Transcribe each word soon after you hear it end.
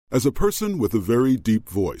As a person with a very deep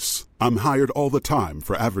voice, I'm hired all the time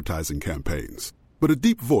for advertising campaigns. But a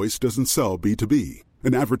deep voice doesn't sell B2B,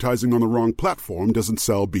 and advertising on the wrong platform doesn't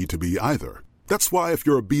sell B2B either. That's why if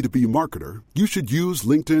you're a B2B marketer, you should use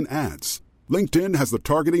LinkedIn ads. LinkedIn has the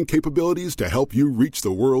targeting capabilities to help you reach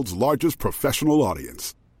the world's largest professional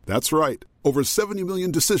audience. That's right, over 70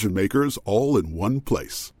 million decision makers all in one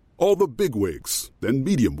place. All the big wigs, then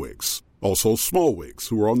medium wigs, also small wigs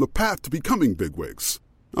who are on the path to becoming big wigs.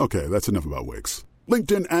 Okay, that's enough about wigs.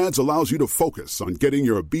 LinkedIn ads allows you to focus on getting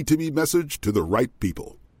your B2B message to the right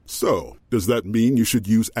people. So, does that mean you should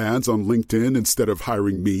use ads on LinkedIn instead of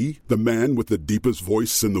hiring me, the man with the deepest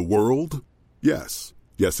voice in the world? Yes.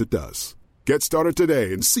 Yes, it does. Get started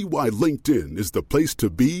today and see why LinkedIn is the place to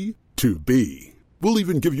be to be. We'll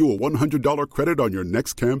even give you a $100 credit on your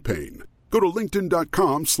next campaign. Go to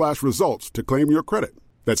linkedin.com/results to claim your credit.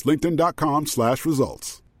 That's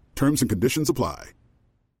linkedin.com/results. Terms and conditions apply.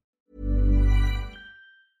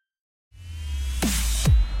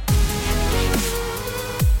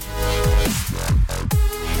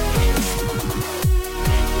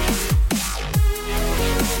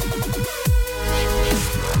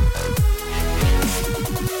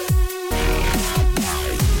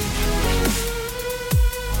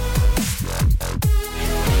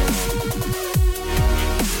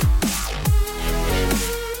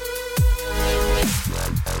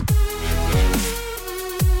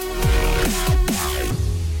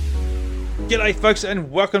 G'day folks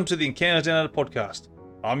and welcome to the Encounters Down Under podcast.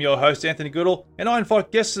 I'm your host Anthony Goodall and I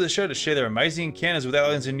invite guests to the show to share their amazing encounters with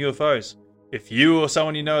aliens and UFOs. If you or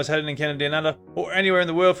someone you know has had an encounter down under or anywhere in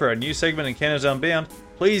the world for our new segment Encounters Unbound,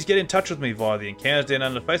 please get in touch with me via the Encounters Down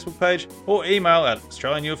Under Facebook page or email at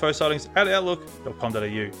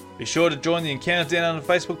australianUFOsightings@outlook.com.au. Be sure to join the Encounters Down Under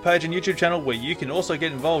Facebook page and YouTube channel where you can also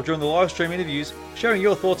get involved during the live stream interviews, sharing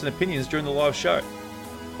your thoughts and opinions during the live show.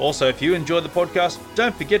 Also, if you enjoyed the podcast,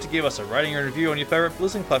 don't forget to give us a rating and review on your favourite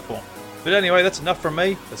listening platform. But anyway, that's enough from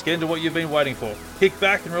me. Let's get into what you've been waiting for. Kick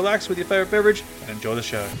back and relax with your favourite beverage and enjoy the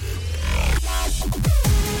show.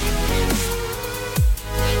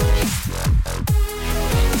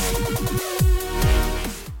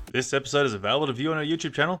 This episode is available to view on our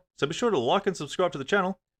YouTube channel, so be sure to like and subscribe to the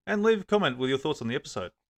channel and leave a comment with your thoughts on the episode.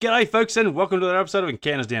 G'day folks and welcome to another episode of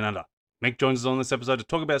Encounters Down Under. Mick joins us on this episode to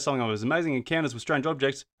talk about some of his amazing encounters with strange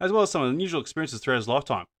objects, as well as some unusual experiences throughout his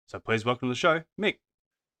lifetime. So please welcome to the show, Mick.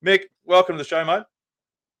 Mick, welcome to the show, mate.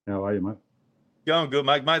 How are you, mate? Going good,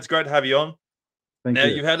 mate. Mate, it's great to have you on. Thank you. Now,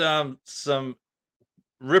 you. you've had some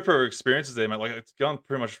ripper experiences there, mate. Like, it's gone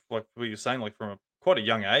pretty much like what you're saying, like from quite a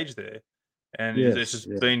young age there. And it's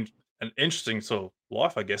just been an interesting sort of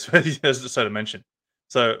life, I guess, as so to mention.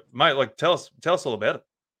 So, mate, like, tell us all about it.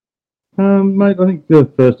 Mate, I think the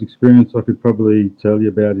first experience I could probably tell you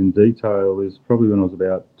about in detail is probably when I was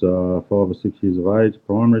about 5 or 6 years of age,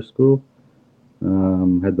 primary school.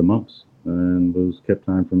 Had the mumps and was kept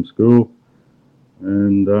home from school.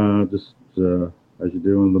 And as you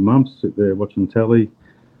do on the mumps, sit there watching telly,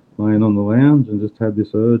 laying on the lounge, and just had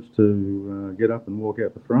this urge to get up and walk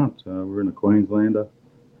out the front. We're in a Queenslander,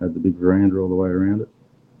 had the big veranda all the way around it.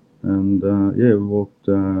 And we walked.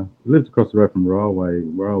 We lived across the road from railway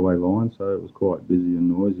line, so it was quite busy and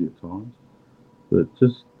noisy at times. But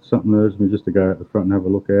just something urged me just to go out the front and have a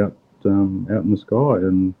look out in the sky.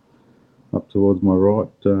 And up towards my right,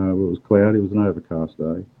 where it was cloudy, it was an overcast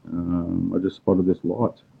day. I just spotted this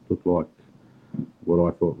light. It looked like what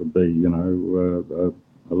I thought would be, a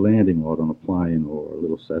landing light on a plane or a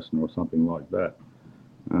little Cessna or something like that.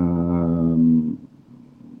 And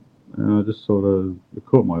I just sort of, it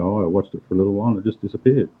caught my eye. I watched it for a little while and it just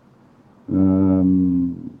disappeared.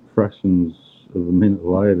 Fractions of a minute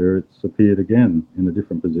later, it's appeared again in a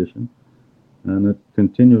different position. And it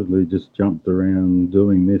continually just jumped around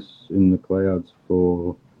doing this in the clouds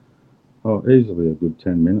for easily a good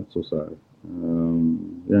 10 minutes or so.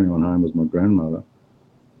 The only one home was my grandmother.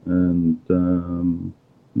 And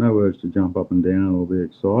no urge to jump up and down or be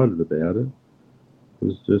excited about it. It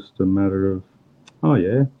was just a matter of,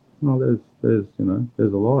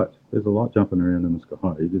 there's a light. There's a light jumping around in the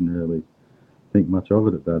sky. He didn't really think much of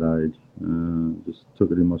it at that age. Just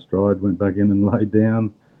took it in my stride, went back in and laid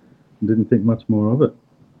down, and didn't think much more of it.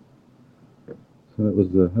 So that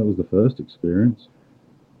was the first experience.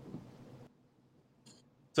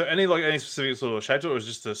 So any specific sort of shape to it, or was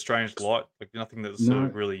just a strange light, like nothing that sort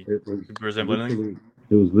of really resembled anything?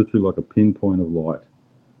 It was literally like a pinpoint of light.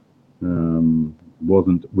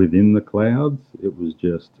 Wasn't within the clouds, it was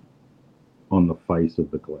just on the face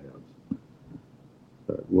of the clouds.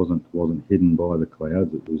 So it wasn't hidden by the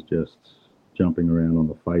clouds, it was just jumping around on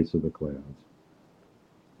the face of the clouds.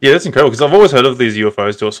 Yeah, that's incredible because I've always heard of these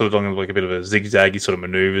UFOs do sort of doing like a bit of a zigzaggy sort of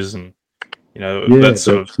maneuvers, and Yeah, that's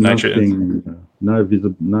sort of that's nature. nothing,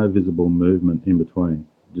 no visible movement in between.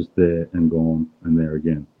 Just there and gone and there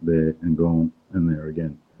again, there and gone and there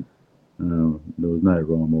again. There was no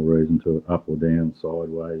rhyme or reason to it, up or down,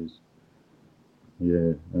 sideways.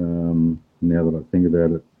 Yeah. Now that I think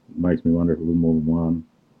about it, it makes me wonder if it was more than one,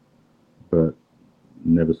 but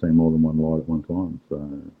never seen more than one light at one time. So,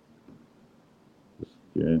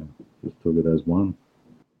 yeah, just took it as one.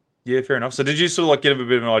 Yeah, fair enough. So did you sort of like get a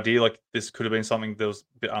bit of an idea like this could have been something that was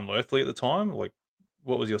a bit unearthly at the time? Like,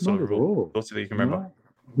 what was your sort Not of at real all. thoughts that you can remember?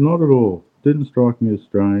 No, not at all. Didn't strike me as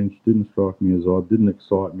strange. Didn't strike me as odd. Didn't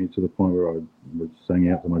excite me to the point where I would sang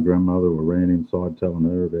out to my grandmother or ran inside telling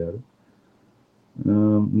her about it.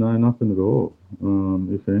 No, nothing at all.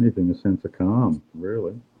 If anything, a sense of calm,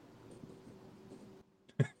 really.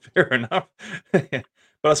 Fair enough.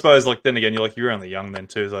 But I suppose like then again, you're only young then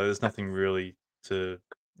too, so there's nothing really to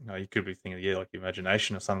you could be thinking, yeah, like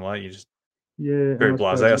imagination or something like that. You're just Yeah, and very I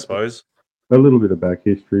blasé, I suppose suppose. a little bit of back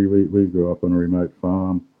history. We grew up on a remote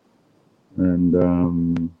farm, and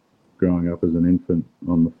growing up as an infant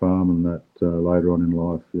on the farm, and that later on in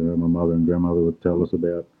life, my mother and grandmother would tell us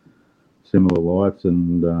about similar lights,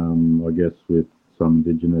 and I guess with some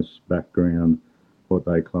indigenous background, what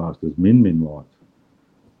they classed as min lights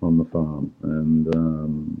on the farm.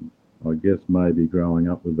 And I guess maybe growing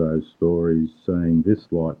up with those stories, seeing this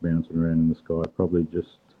light bouncing around in the sky probably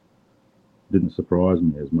just didn't surprise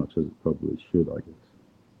me as much as it probably should, I guess.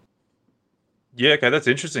 Yeah, okay, that's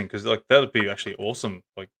interesting because like that would be actually awesome.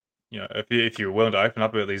 Like, if you're willing to open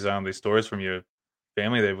up about these stories from your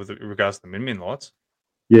family there with regards to the min lights.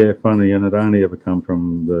 Yeah, funny, and it only ever come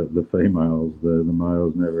from the females. The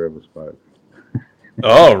males never ever spoke.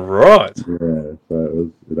 Oh right. Yeah, so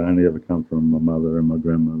it only ever come from my mother and my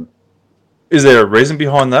grandmother. Is there a reason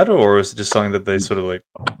behind that, or is it just something that they sort of like?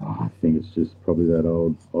 I think it's just probably that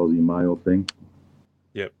old Aussie male thing.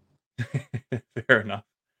 Yep. Fair enough.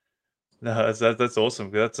 No, that's awesome.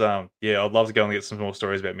 That's yeah, I'd love to go and get some more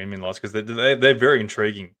stories about min lights because they're very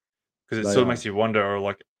intriguing because it They sort of are. makes you wonder, or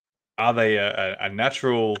like, are they a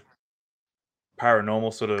natural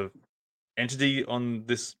paranormal sort of entity on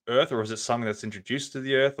this earth, or is it something that's introduced to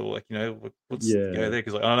the earth, or like what's the go Yeah, there?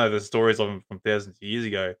 Because like, I don't know, there's stories of them from thousands of years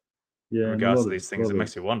ago in yeah, and regards to these things. It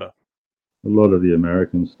makes you wonder. a lot of the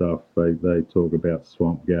American stuff they talk about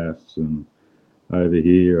swamp gas, and over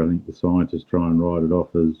here I think the scientists try and write it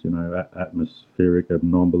off as atmospheric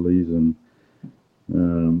anomalies, and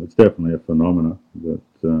it's definitely a phenomena. But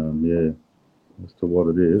yeah, as to what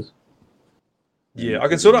it is, and Yeah, if I can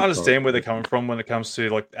there's sort of any type understand where they're of coming from when it comes to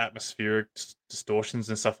like atmospheric distortions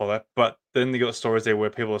and stuff like that. But then you got stories there where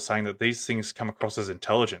people are saying that these things come across as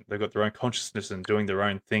intelligent. They've got their own consciousness and doing their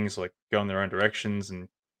own things, like going their own directions, and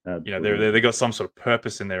they absolutely, got some sort of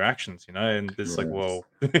purpose in their actions. And it's like, yeah, well,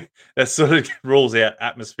 that sort of rules out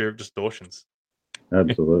atmospheric distortions.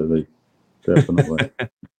 absolutely, definitely.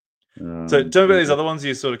 So tell me about these Yeah. other ones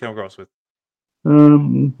you sort of come across with.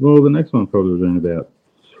 Well, the next one probably would have been about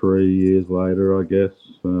 3 years later, I guess.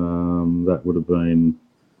 That would have been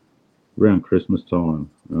around Christmas time.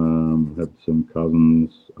 Had some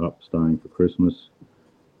cousins up staying for Christmas,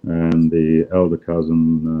 and the elder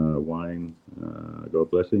cousin Wayne, God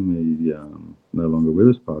bless him, he no longer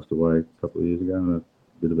with us, passed away a couple of years ago in a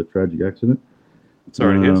bit of a tragic accident.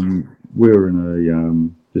 Sorry to hear. We were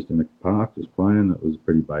in just in a park, just playing. It was a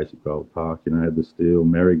pretty basic old park, had the steel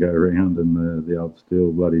merry-go-round and the old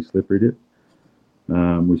steel bloody slippery dip.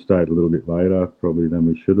 We stayed a little bit later, probably than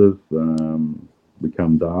we should have.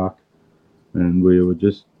 Become dark, and we were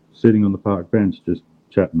just sitting on the park bench, just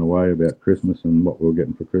chatting away about Christmas and what we were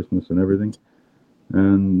getting for Christmas and everything.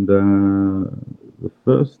 And the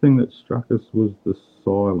first thing that struck us was the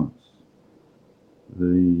silence.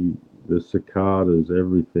 The cicadas,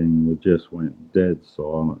 everything just went dead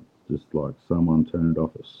silent, just like someone turned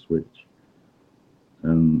off a switch.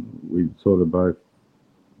 And we sort of both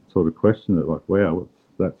sort of questioned it, like, wow,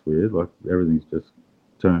 that's weird. Like everything's just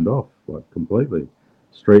turned off, like completely.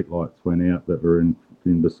 Street lights went out that were in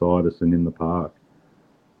beside us and in the park,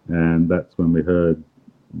 and that's when we heard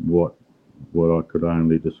what I could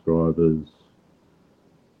only describe as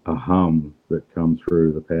a hum that come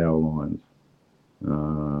through the power lines.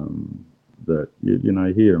 That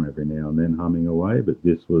hear them every now and then humming away, but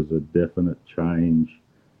this was a definite change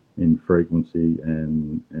in frequency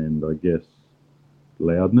and I guess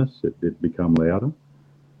loudness. It become louder.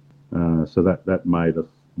 So that made us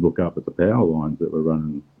look up at the power lines that were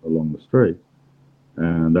running along the street,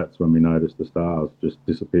 and that's when we noticed the stars just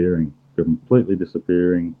disappearing, completely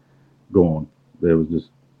disappearing, gone. There was just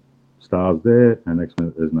stars there, and next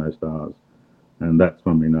minute there's no stars. And that's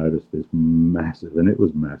when we noticed this massive, and it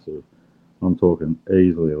was massive. I'm talking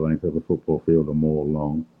easily the length of a football field or more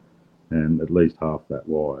long, and at least half that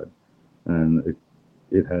wide. And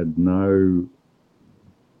it had no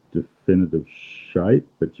definitive shape,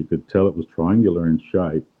 but you could tell it was triangular in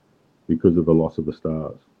shape because of the loss of the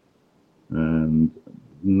stars. And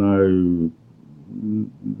nothing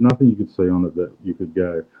you could see on it that you could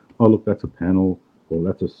go, oh look, that's a panel, or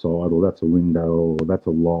that's a side, or that's a window, or that's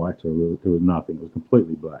a light, or it was nothing. It was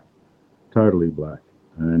completely black, totally black,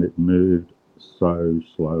 and it moved so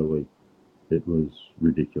slowly. It was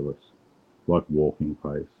ridiculous, like walking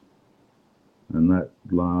pace. And that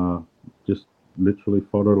just literally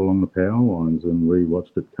followed along the power lines, and we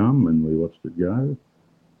watched it come and we watched it go,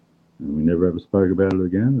 and we never ever spoke about it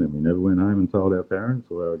again, and we never went home and told our parents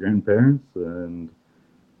or our grandparents. And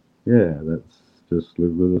yeah, that's just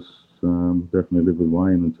lived with us. Definitely lived with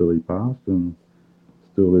Wayne until he passed, and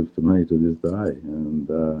still lives to me to this day. And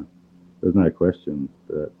there's no question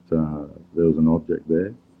that there was an object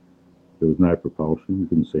there. There was no propulsion. You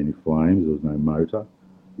couldn't see any flames. There was no motor.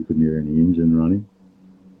 You couldn't hear any engine running.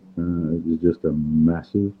 It was just a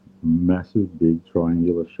massive, massive, big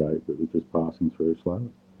triangular shape that was just passing through slowly.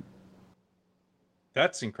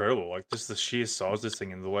 That's incredible. Like just the sheer size of this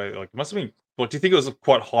thing and the way, like, it must have been. What do you think it was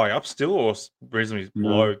quite high up still, or reasonably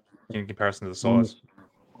low in comparison to the size?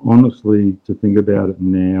 Honestly, to think about it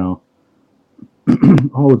now,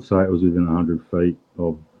 I would say it was within 100 feet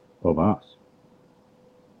of us.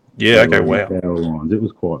 Yeah. Okay. Wow. Power lines. It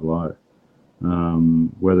was quite low.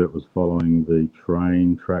 Whether it was following the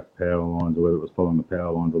train track power lines or whether it was following the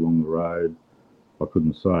power lines along the road, I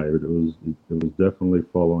couldn't say, but it was definitely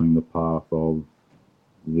following the path of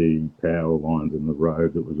the power lines and the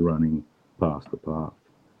road that was running past the park.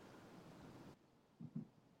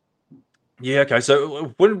 Yeah. Okay.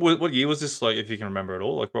 So what year was this? Like, if you can remember at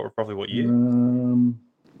all, like roughly what year?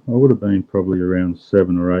 I would have been probably around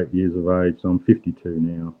 7 or 8 years of age. So I'm 52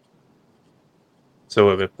 now. So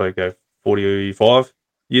we're like 45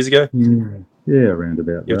 years ago. Yeah, around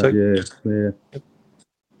about that. Yeah.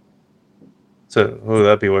 So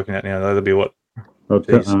that'd be working out now. That'd be what? I'll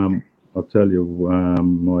tell you,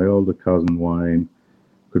 my older cousin Wayne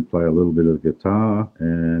could play a little bit of guitar,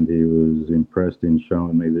 and he was impressed in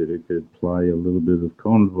showing me that he could play a little bit of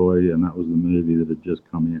Convoy, and that was the movie that had just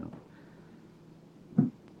come out.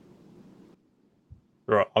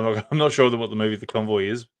 Right, I'm not sure what the movie The Convoy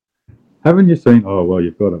is. Haven't you seen? Oh well,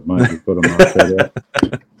 you've got it, mate. You've got to mark that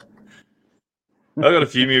out. I've got a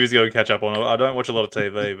few movies to go catch up on. I don't watch a lot of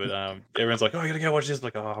TV, but everyone's like, "Oh, you gotta go watch this." I'm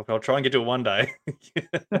like, oh, I'll try and get to it one day.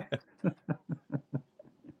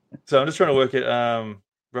 So I'm just trying to work it.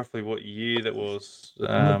 Roughly what year that was.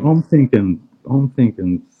 I'm thinking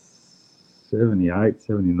 78,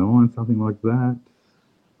 79, something like that.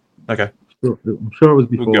 Okay. I'm sure it was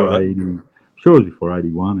before 80. I'm sure it was before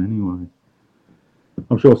 81 anyway.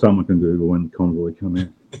 I'm sure someone can Google when Convoy come out.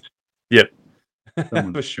 Yep.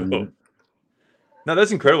 For sure. No,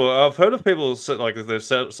 that's incredible. I've heard of people like they've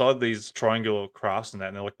side these triangular crafts and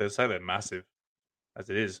that, and they say they're massive, as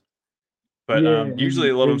it is. But usually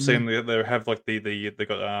a lot of them seem they have like they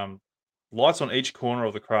got lights on each corner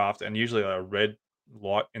of the craft, and usually a red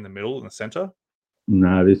light in the middle in the center.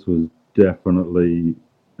 No, this was definitely,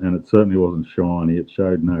 and it certainly wasn't shiny. It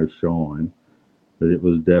showed no shine, but it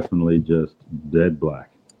was definitely just dead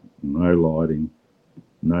black. No lighting,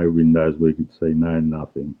 no windows we could see, no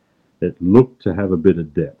nothing. It looked to have a bit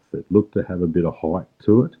of depth. It looked to have a bit of height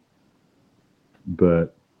to it,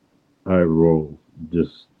 but overall,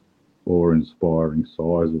 just awe-inspiring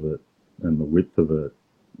size of it, and the width of it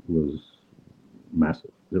was massive.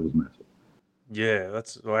 It was massive. Yeah,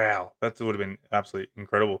 wow. That would have been absolutely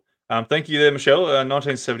incredible. Thank you there, Michelle.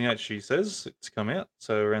 1978, she says it's come out,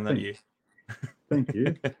 so around that year. Thank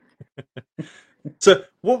you. So,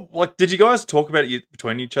 what did you guys talk about it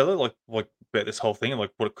between each other, like about this whole thing and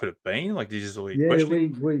like what it could have been? Like, did you just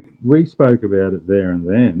we spoke about it there and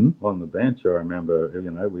then on the bench. I remember,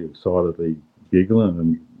 we excitedly giggling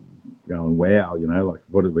and going, "Wow!" Like,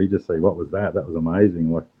 what did we just see? What was that? That was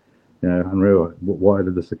amazing! Like, unreal. Why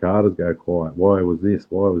did the cicadas go quiet? Why was this?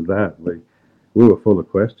 Why was that? We were full of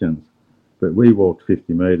questions, but we walked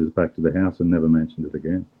 50 metres back to the house and never mentioned it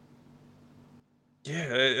again.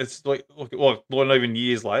 Yeah, it's like not even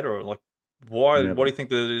years later. Like, why? Never. Why do you think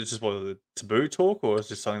that it's just the taboo talk, or it's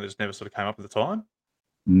just something that just never sort of came up at the time?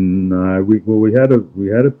 No, we had a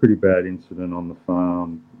pretty bad incident on the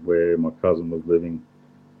farm where my cousin was living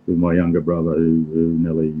with my younger brother who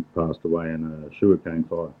nearly passed away in a sugarcane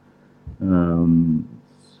fire.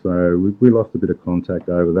 So we lost a bit of contact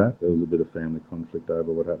over that. There was a bit of family conflict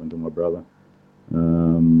over what happened to my brother.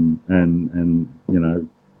 And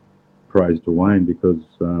praise to Wayne, because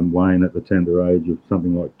Wayne, at the tender age of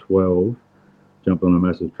something like 12, jumped on a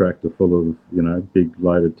massive tractor full of, big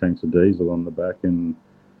loaded tanks of diesel on the back and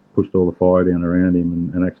pushed all the fire down around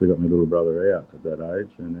him, and actually got my little brother out at that age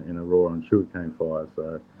in a raw and sugarcane fire.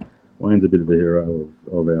 So Wayne's a bit of a hero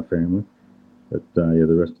of our family. But the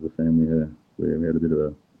rest of the family, we had a bit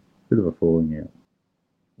of a falling out.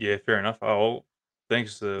 Yeah, fair enough. Oh, well,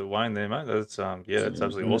 thanks to Wayne there, mate. That's that's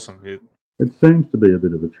absolutely awesome. It seems to be a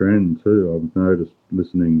bit of a trend too. I've noticed,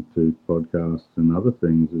 listening to podcasts and other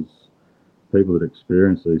things, is people that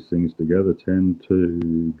experience these things together tend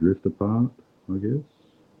to drift apart, I guess.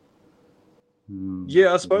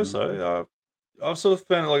 Yeah, I suppose so. I've sort of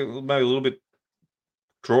found like maybe a little bit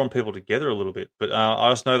drawing people together a little bit, but I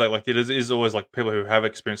just know that like it is always like people who have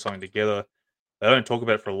experienced something together, they don't talk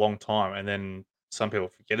about it for a long time, and then some people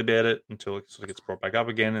forget about it until it sort of gets brought back up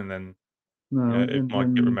again, and then No, it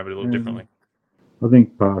might get remembered a little differently. I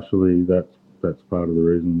think partially that's part of the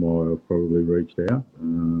reason why I've probably reached out.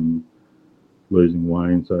 Losing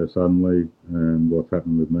Wayne so suddenly, and what's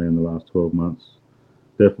happened with me in the last 12 months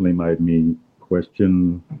definitely made me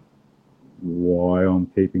question why I'm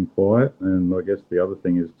keeping quiet. And I guess the other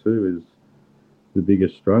thing is the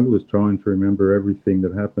biggest struggle is trying to remember everything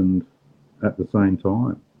that happened at the same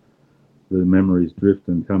time. The memories drift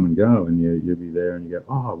and come and go, and you'll be there and you go,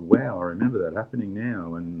 oh wow, I remember that happening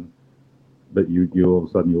now, but you all of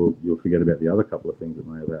a sudden you'll forget about the other couple of things that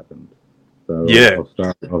may have happened. So Yeah. I've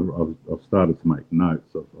started to make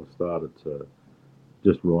notes. I've started to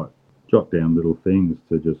just jot down little things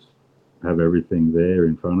to just have everything there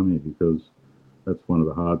in front of me, because that's one of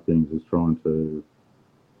the hard things, is trying to,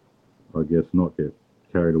 I guess, not get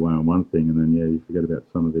carried away on one thing and then you forget about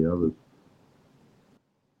some of the others.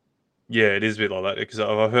 Yeah, it is a bit like that, because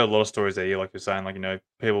I've heard a lot of stories there. Like you're saying, like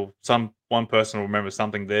one person will remember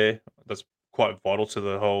something there that's quite vital to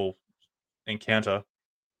the whole encounter,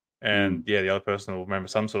 and the other person will remember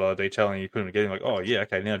some sort of detail, and you put them together, like, oh yeah,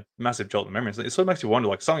 okay, now massive jolt in memory. So it sort of makes you wonder,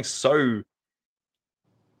 like something so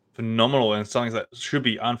phenomenal and something that should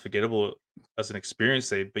be unforgettable as an experience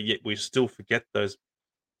there, but yet we still forget those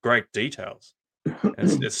great details.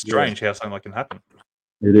 And it's strange how something like can happen.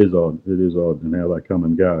 It is odd. It is odd, and how they come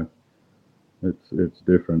and go. It's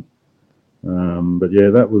different. But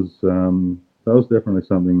yeah, that was definitely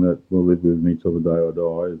something that will live with me till the day I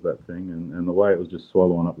die. Is that thing, and the way it was just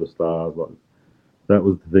swallowing up the stars, like that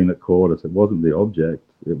was the thing that caught us. It wasn't the object;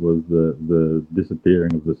 it was the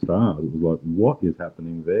disappearing of the stars. It was like, what is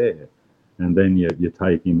happening there? And then you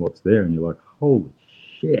take in what's there, and you're like, holy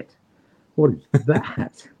shit, what is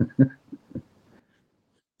that?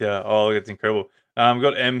 Yeah, oh, it's incredible. We've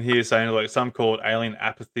got M here saying like some call it alien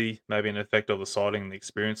apathy, maybe an effect of the sighting and the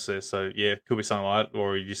experience there. So yeah, it could be something like that,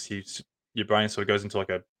 or your brain sort of goes into like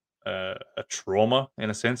a trauma in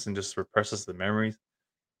a sense and just represses the memories.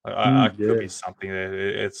 I could be something there.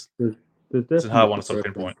 There's It's a hard definitely one to sort of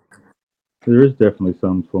pinpoint. There is definitely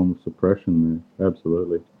some form of suppression there.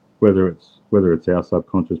 Absolutely, whether it's our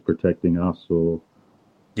subconscious protecting us or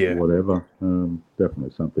whatever.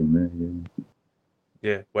 Definitely something there. Yeah.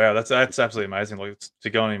 Yeah, wow, that's absolutely amazing. Like to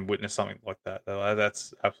go and witness something like that,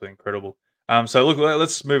 that's absolutely incredible. So look,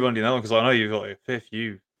 let's move on to another one, because I know you've got like a fair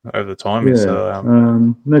few over the time. Yeah.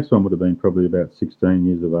 So next one would have been probably about 16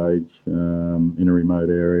 years of age, in a remote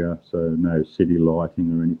area, so no city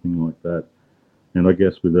lighting or anything like that. And I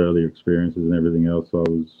guess with earlier experiences and everything else, I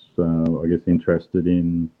was, I guess, interested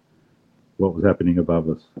in what was happening above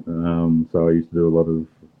us. So I used to do a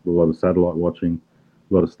lot of satellite watching,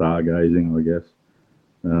 a lot of stargazing, I guess.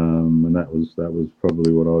 And that was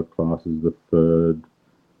probably what I would class as the third.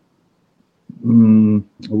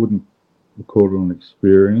 I wouldn't call it an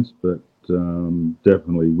experience, but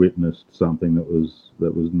definitely witnessed something that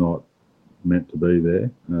was not meant to be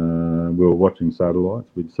there. We were watching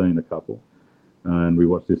satellites. We'd seen a couple, and we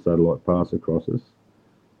watched this satellite pass across us,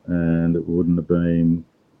 and it wouldn't have been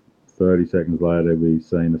 30 seconds later we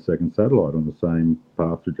seen a second satellite on the same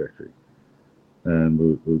path trajectory. And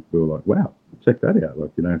we were like, wow, check that out. Like,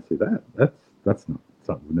 you don't see that. That's not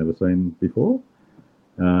something we've never seen before.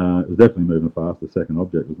 It was definitely moving fast. The second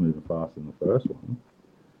object was moving faster than the first one.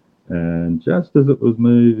 And just as it was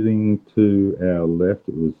moving to our left,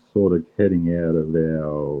 it was sort of heading out of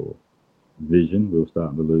our vision. We were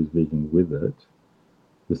starting to lose vision with it.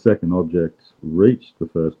 The second object reached the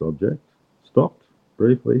first object, stopped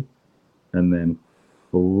briefly, and then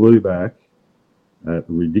flew back at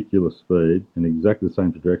ridiculous speed in exactly the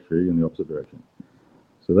same trajectory in the opposite direction.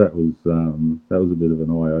 So that was a bit of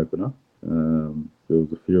an eye opener. there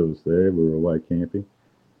was a few of us there. We were away camping.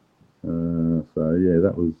 So yeah,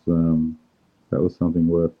 that was something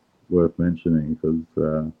worth mentioning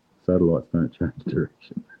because satellites don't change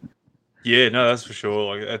direction. Yeah, no, that's for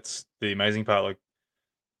sure. Like that's the amazing part. Like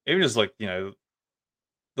even just like the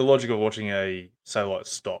logic of watching a satellite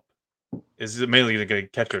stop is immediately going to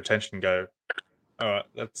catch your attention and go, all right,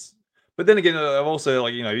 that's. But then again, I've also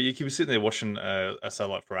like you keep sitting there watching a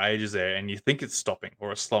satellite for ages there, and you think it's stopping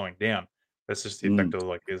or it's slowing down. That's just the effect Mm, of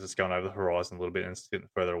like is it's going over the horizon a little bit and it's getting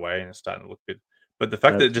further away and it's starting to look good. But the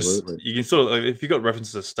fact that it just absolutely. you can sort of like, if you've got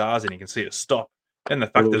references to stars and you can see it stop, and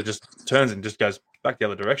the Well, fact that it just turns and just goes back the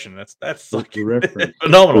other direction, that's the, like the reference the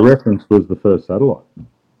phenomenal. reference was the first satellite.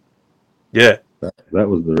 Yeah, That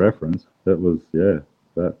was the reference. That was that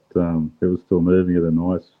it was still moving at a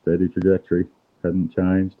nice steady trajectory, hadn't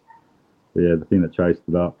changed. But yeah, the thing that chased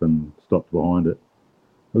it up and stopped behind it.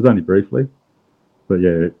 It was only briefly, but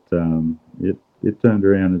yeah, it turned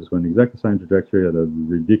around and just went exactly the same trajectory at a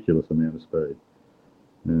ridiculous amount of speed,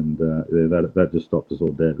 and yeah, that just stopped us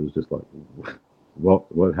all dead. It was just like,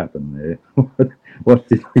 what happened there? what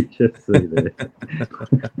did we just see there?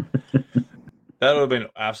 that would have been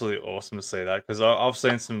absolutely awesome to see that because I've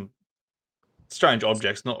seen some strange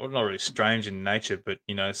objects, not really strange in nature, but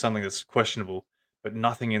something that's questionable, but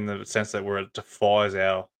nothing in the sense that where it defies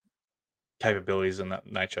our capabilities in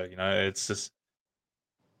that nature. It's just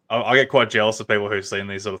I get quite jealous of people who've seen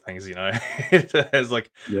these sort of things. It's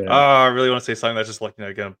like, oh, Yeah, I really want to see something that's just like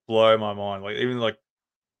going to blow my mind. Like even like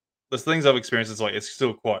the things I've experienced, it's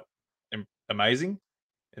still quite amazing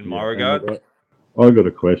in my yeah. And regard. I got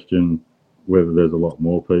a question whether there's a lot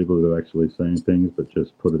more people that have actually seen things but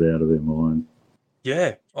just put it out of their mind.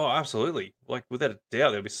 Yeah. Oh, absolutely. Like without a doubt,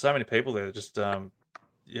 there'll be so many people that just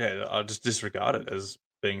yeah, I just disregard it as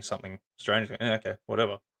being something strange. Yeah, okay,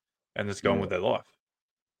 whatever, and just go on Yeah, with their life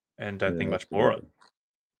and don't think yeah, much more of it.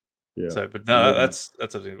 absolutely. Yeah, So, but and no, that's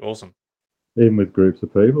absolutely awesome. even with groups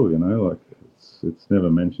of people, like it's never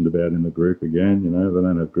mentioned about in the group again. They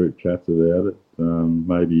don't have group chats about it.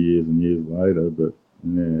 Maybe years and years later, but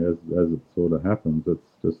yeah, as it sort of happens, it's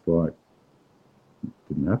just like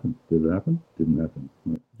didn't happen. Did it happen? Didn't happen.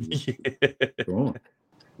 It's Yeah. gone.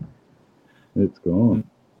 It's gone. Mm.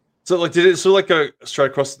 So, like, did it sort of like go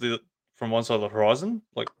straight across from one side of the horizon,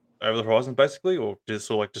 like over the horizon, basically, or did it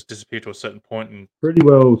sort of like just disappear to a certain point and Pretty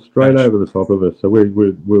well straight vanish? over the top of us. So we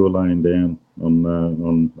were laying down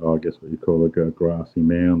on I guess what you call a grassy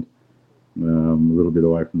mound, a little bit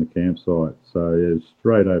away from the campsite. So yeah,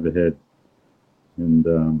 straight overhead, and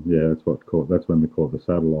yeah, that's when we caught the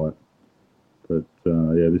satellite. But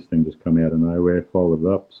yeah, this thing just come out of nowhere, followed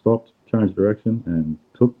it up, stopped, changed direction, and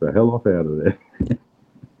took the hell off out of there.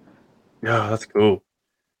 Yeah, that's cool.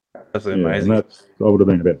 That's Yeah, and amazing. I would have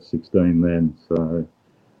been about 16 then, so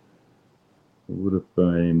it would have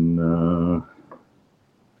been.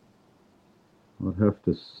 I'd have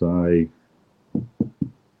to say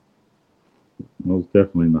I was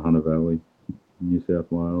definitely in the Hunter Valley, New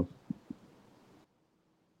South Wales.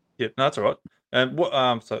 Yeah, no, that's all right. And what?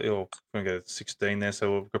 So we're gonna go 16 there.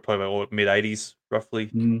 So we're probably about mid 80s, roughly.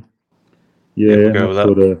 Mm. Yeah, Yeah, we'll and go that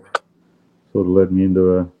with that. sort of led me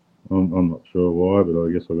into a. I'm not sure why, but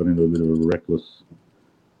I guess I got into a bit of a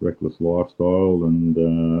reckless lifestyle,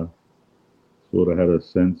 and sort of had a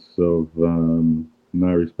sense of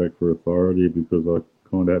no respect for authority because I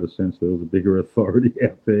kind of had a sense there was a bigger authority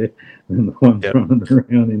out there than the ones Yep. running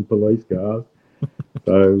around in police cars.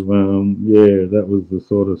 So yeah, that was the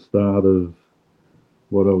sort of start of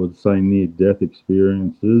what I would say near-death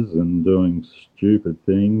experiences and doing stupid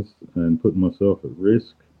things and putting myself at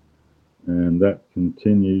risk. And that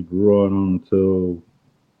continued right on until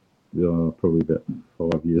probably about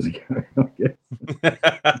 5 years ago, I guess.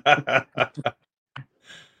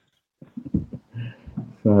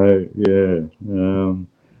 So yeah,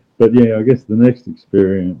 but yeah, I guess the next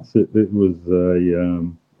experience it was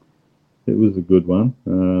a good one.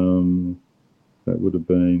 That would have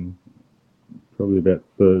been probably about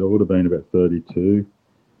I would have been about 32.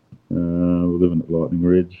 We're living at Lightning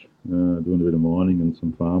Ridge, doing a bit of mining and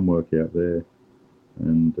some farm work out there,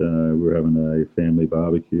 and we were having a family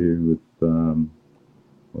barbecue with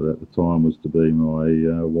what at the time was to be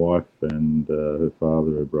my wife and her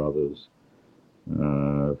father, her brothers,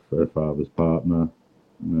 her father's partner,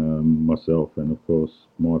 myself, and of course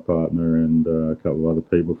my partner and a couple of other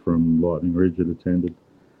people from Lightning Ridge had attended.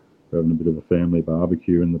 We're having a bit of a family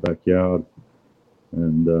barbecue in the backyard,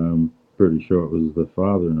 and pretty sure it was the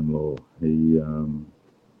father-in-law. He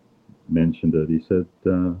mentioned it. He said,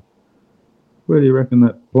 "Where do you reckon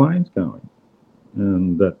that plane's going?"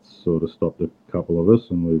 And that sort of stopped a couple of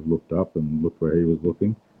us, and we've looked up and looked where he was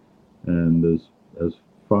looking, and there's as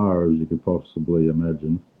far as you could possibly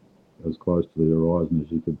imagine, as close to the horizon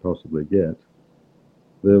as you could possibly get.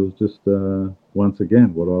 There was just, once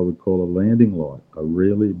again, what I would call a landing light, a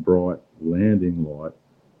really bright landing light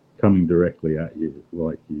coming directly at you.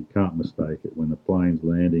 Like, you can't mistake it. When the plane's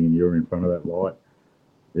landing and you're in front of that light,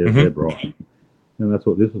 they're bright. And that's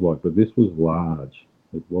what this was like. But this was large.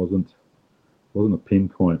 It wasn't a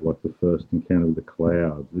pinpoint like the first encounter with the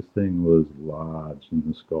clouds. This thing was large in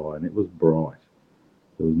the sky, and it was bright.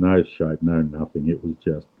 There was no shape, no nothing. It was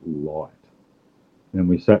just light. And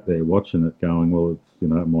we sat there watching it, going, well, it's,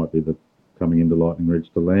 it might be the coming into Lightning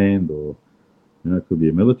Ridge to land, or it could be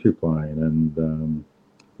a military plane. And I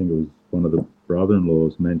think it was one of the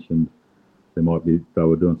brother-in-laws mentioned they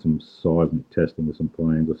were doing some seismic testing with some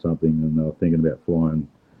planes or something, and they were thinking about flying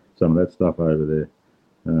some of that stuff over there.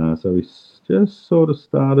 So we just sort of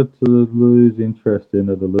started to lose interest in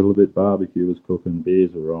it a little bit. Barbecue was cooking,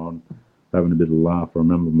 beers were on, having a bit of laugh. I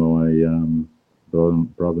remember my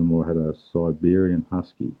brother-in-law had a Siberian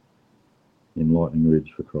Husky in Lightning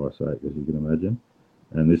Ridge, for Christ's sake, as you can imagine.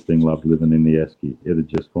 And this thing loved living in the esky. It'd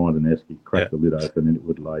just find an esky, crack the lid open, and it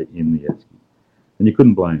would lay in the esky. And you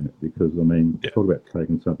couldn't blame it because, talk about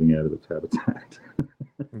taking something out of its habitat.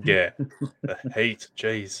 Yeah, the heat,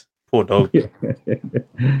 jeez. Poor dog. Yeah.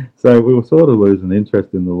 So we were sort of losing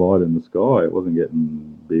interest in the light in the sky. It wasn't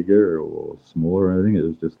getting bigger or smaller or anything. It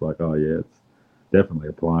was just like, oh yeah, it's definitely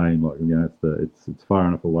a plane. Like, it's far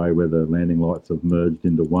enough away where the landing lights have merged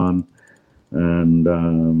into one.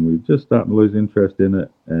 And we just started to lose interest in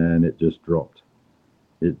it, and it just dropped.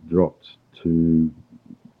 It dropped to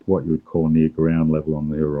what you would call near ground level on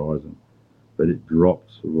the horizon, but it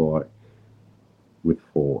dropped like with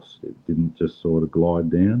force. It didn't just sort of glide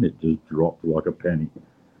down, it just dropped like a penny.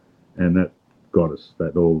 And that got us,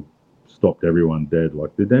 that all stopped everyone dead.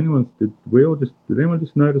 Like, did anyone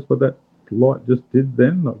just notice what that light just did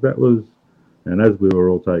then? Like, that was, and as we were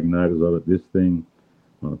all taking notice of it, this thing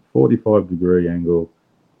on a 45-degree angle,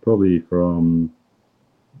 probably from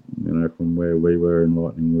where we were in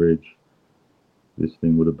Lightning Ridge, this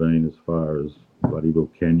thing would have been as far as Bloody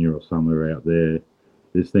Kenya or somewhere out there.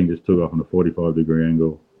 This thing just took off on a 45-degree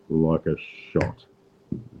angle like a shot,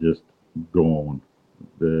 just gone.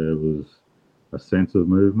 There was a sense of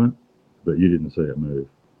movement, but you didn't see it move.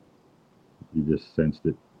 You just sensed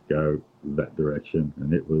it go that direction,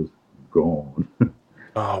 and it was gone.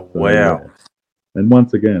 Oh, wow. Yeah. And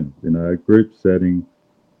once again, group setting,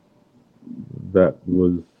 that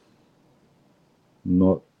was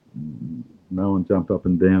not, no one jumped up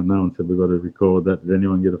and down. No one said, we've got to record that. Did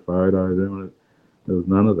anyone get a photo? There was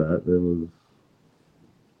none of that. There was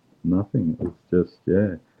nothing. It was just,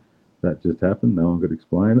 that just happened. No one could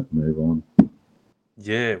explain it. Move on.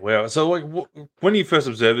 Yeah, wow. So, like, when you first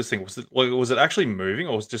observed this thing, was it actually moving,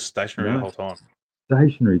 or was it just stationary the whole time?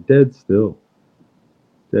 Stationary, dead still.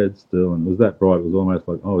 And it was that bright. It was almost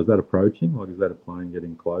like, oh, is that approaching? Like, is that a plane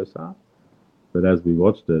getting closer? But as we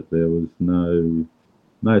watched it, there was no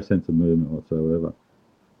sense of movement whatsoever.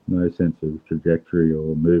 No sense of trajectory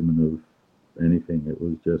or movement of anything. It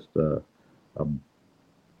was just a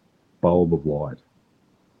bulb of light.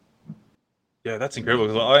 Yeah, that's incredible.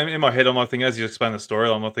 Because in my head, I'm like thinking, as you explain the story,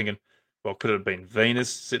 I'm not thinking, well, could it have been Venus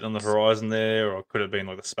sitting on the horizon there, or could it have been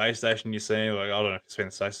like the space station you're seeing? Like, I don't know if it's been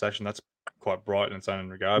the space station. That's quite bright in its own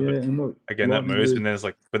regard. Yeah, but and look, again, that moves, and then it's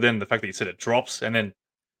like, but then the fact that you said it drops and then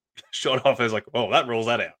shot off is like, oh, that rules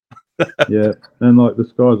that out. Yeah, and like the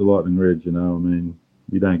skies of Lightning Ridge, you don't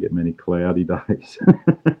get many cloudy days.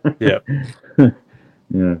 Yeah.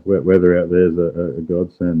 Yeah, wet weather out there is a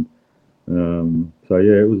godsend. So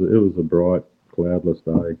yeah, it was a bright, cloudless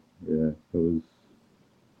day. Yeah, it was,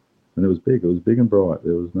 and it was big. It was big and bright.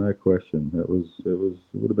 There was no question. It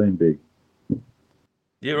would have been big.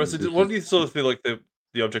 Yeah, right. So what do you sort of feel like the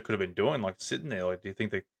object could have been doing, like sitting there? Like, do you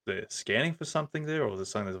think they're scanning for something there, or is there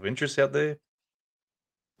something that's of interest out there?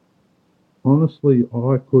 Honestly,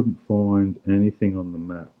 I couldn't find anything on the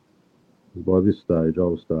map. By this stage, I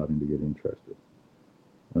was starting to get interested.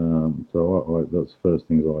 So that's the first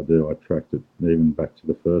things I do. I tracked it, even back to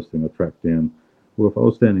the first thing. I tracked down, well, if I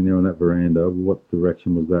was standing there on that veranda, what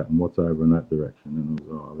direction was that and what's over in that direction? And it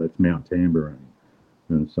was, that's Mount Tambourine,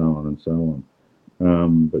 and so on and so on.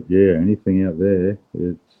 But yeah, anything out there,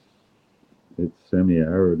 it's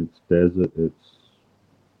semi-arid, it's desert, it's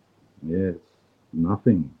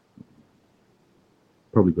nothing.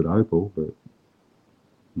 Probably good opal, but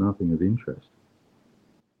nothing of interest.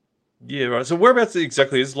 Yeah, right. So whereabouts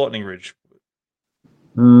exactly is Lightning Ridge?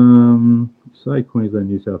 Say Queensland,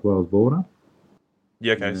 New South Wales border.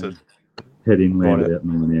 Yeah, okay. So head inland about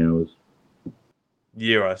 9 hours.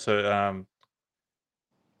 Yeah, right. So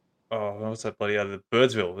what's that bloody other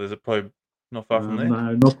Birdsville? Is it probably not far from there?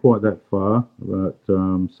 No, not quite that far, but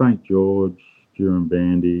St George,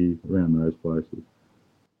 Bandy, around those places.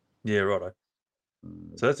 Yeah, right.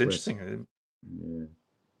 So that's West, interesting. yeah.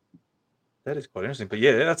 That is quite interesting. But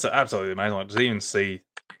yeah, that's absolutely amazing. Like to even see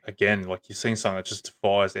again, like you've seen something that just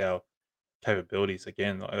defies our capabilities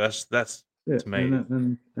again. Like that's Yeah, to me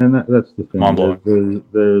that's the thing. mind blowing.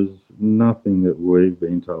 There's nothing that we've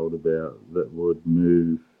been told about that would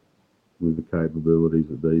move with the capabilities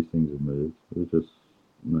that these things have moved. There's just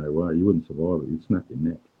no way. You wouldn't survive it. You'd snap your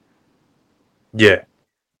neck. Yeah.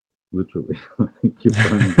 Literally. Your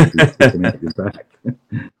bones would be sticking out your back.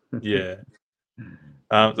 Yeah.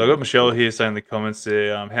 So I've got Michelle here saying in the comments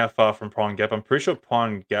there, how far from Pine Gap? I'm pretty sure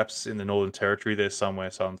Pine Gap's in the Northern Territory there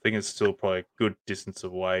somewhere, so I'm thinking it's still probably a good distance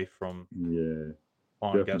away from Yeah,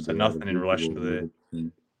 Pine Gap, so definitely out of nothing in relation visual. to there.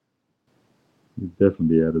 You'd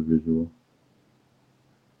definitely be out of visual.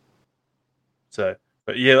 So,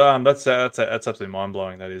 but yeah, that's absolutely mind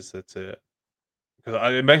blowing. That is, that's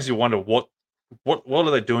because it makes you wonder what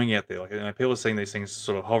are they doing out there? Like, people are seeing these things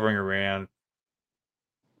sort of hovering around,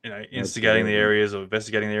 instigating the Absolutely. areas or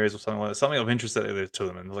investigating the areas or something like that. Something of interest that there to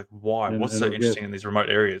them, and like, why? What's And so I guess, interesting in these remote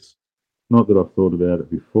areas? not that I've thought about it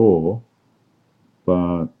before,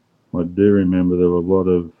 but I do remember there were a lot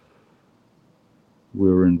of, we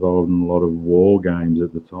were involved in a lot of war games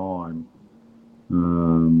at the time.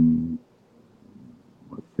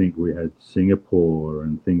 I think we had Singapore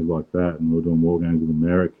and things like that, and we were doing war games with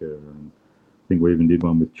America, and I think we even did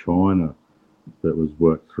one with China that was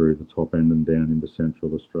worked through the top end and down into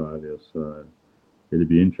Central Australia. So it'd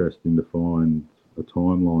be interesting to find a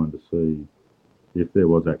timeline to see if there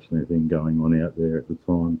was actually anything going on out there at the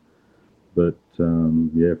time. But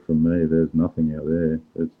yeah, from me, there's nothing out there.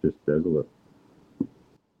 It's just desolate.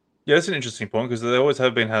 Yeah, that's an interesting point because they always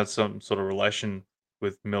have been had some sort of relation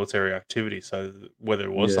with military activity. So whether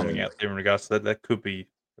it was something Yeah, out there in regards to that, that could be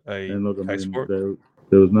a and look, I case mean, for it.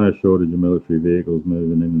 there was no shortage of military vehicles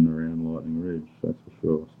moving in and around Lightning Ridge, that's for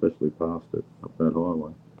sure, especially past it, up that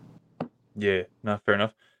highway. Yeah, no, fair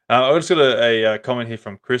enough. I just got a comment here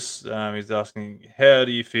from Chris. He's asking, how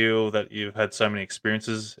do you feel that you've had so many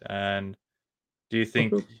experiences, and do you I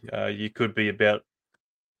think feel, you could be about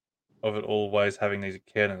of it always having these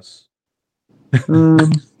encounters?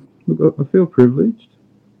 um, look, I feel privileged,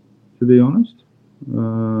 to be honest.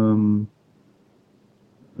 Um,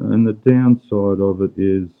 and the downside of it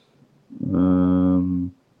is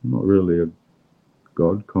not really a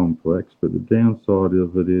God complex, but the downside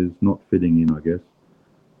of it is not fitting in, I guess.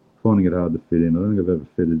 Finding it hard to fit in. I don't think I've ever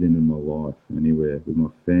fitted in my life anywhere, with my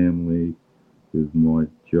family, with my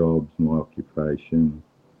jobs, my occupation.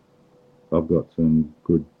 I've got some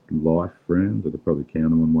good life friends. I could probably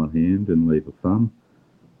count them on one hand and leave a thumb.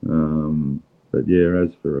 But yeah, as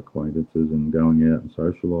for acquaintances and going out and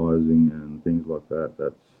socialising and things like that,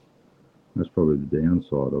 that's probably the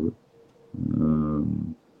downside of it.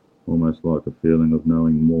 Um, Almost like a feeling of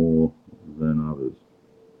knowing more than others,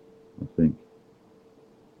 I think.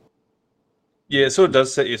 Yeah, it sort of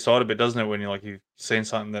does set you aside a bit, doesn't it? When you've seen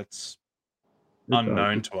something that's It does.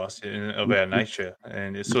 unknown to us of You, our you, nature,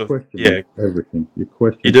 and it's you sort of question everything. You you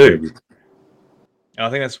question do. everything. And I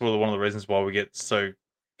think that's one of the reasons why we get so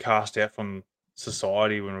cast out from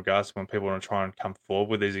society in regards to when people want to try and come forward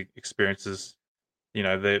with these experiences.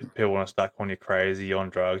 That people want to start calling you crazy, you're on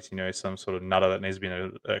drugs, some sort of nutter that needs to be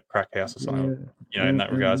in a crack house or something, Yeah, in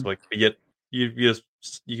that regards. and Like, but yet you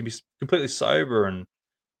can be completely sober and,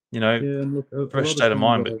 you know, yeah, and look, a fresh lot of state of times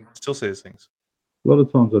mind, but still see these things.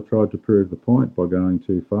 I tried to prove the point by going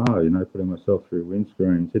too far. Putting myself through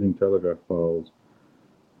windscreens, hitting telegraph poles,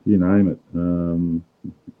 you name it. And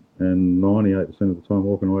 98% of the time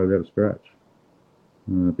walking away without a scratch.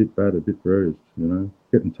 A bit battered, a bit bruised.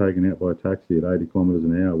 Getting taken out by a taxi at 80 kilometres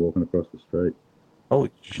an hour walking across the street.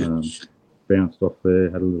 Holy shit. Bounced off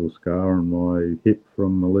there, had a little scar on my hip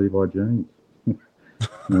from the Levi jeans.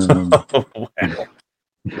 um,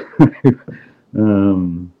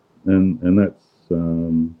 Wow. and that's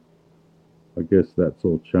I guess that's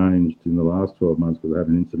all changed in the last 12 months because I had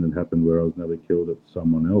an incident happen where I was nearly killed at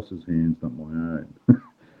someone else's hands, not my own.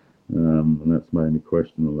 And that's made me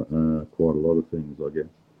question quite a lot of things, I guess.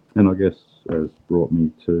 And I guess has brought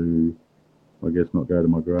me to, I guess, not go to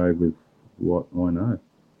my grave with what I know.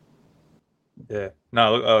 Yeah.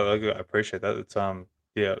 No, look, I appreciate that. It's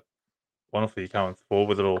yeah, wonderful you coming forward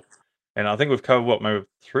with it all. And I think we've covered what, maybe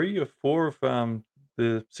 3 or 4 of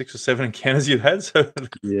the 6 or 7 encounters you've had. So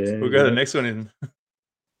Yeah, we'll go to the next one in.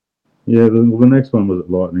 yeah. The next one was at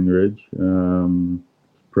Lightning Ridge,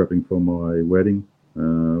 prepping for my wedding.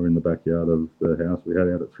 We're in the backyard of the house we had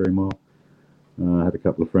out at 3 Mile. I had a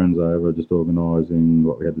couple of friends over just organising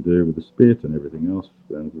what we had to do with the spit and everything else,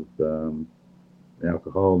 and with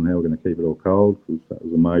alcohol and how we're going to keep it all cold, because that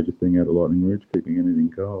was a major thing out of Lightning Ridge, keeping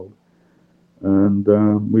anything cold. And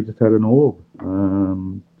we just had an orb,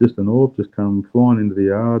 just come flying into the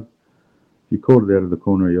yard. If you caught it out of the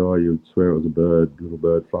corner of your eye, you'd swear it was a little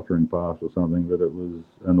bird fluttering past or something, but it was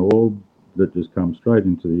an orb that just come straight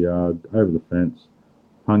into the yard, over the fence,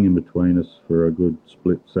 hung in between us for a good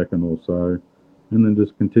split second or so, and then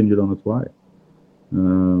just continued on its way.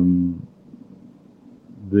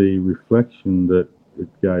 The reflection that it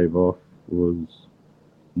gave off was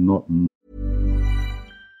not.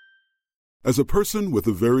 As a person with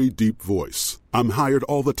a very deep voice, I'm hired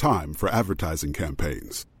all the time for advertising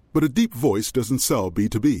campaigns. But a deep voice doesn't sell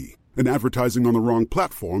B2B, and advertising on the wrong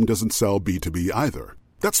platform doesn't sell B2B either.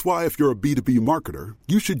 That's why if you're a B2B marketer,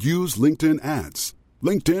 you should use LinkedIn ads.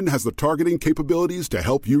 LinkedIn has the targeting capabilities to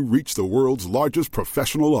help you reach the world's largest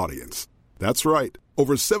professional audience. That's right,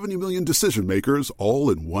 over 70 million decision makers all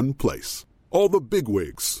in one place. All the big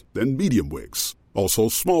wigs, then medium wigs, also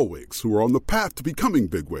small wigs who are on the path to becoming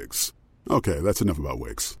big wigs. Okay, that's enough about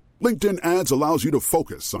wigs. LinkedIn ads allows you to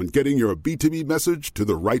focus on getting your B2B message to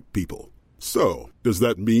the right people. So, does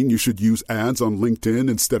that mean you should use ads on LinkedIn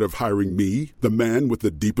instead of hiring me, the man with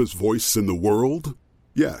the deepest voice in the world?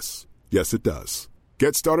 Yes. Yes, it does.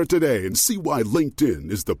 Get started today and see why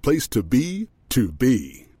LinkedIn is the place to be to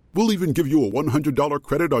be. We'll even give you a $100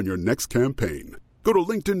 credit on your next campaign. Go to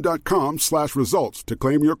linkedin.com/results to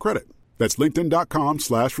claim your credit. That's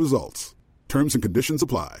linkedin.com/results. Terms and conditions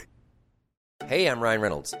apply. Hey, I'm Ryan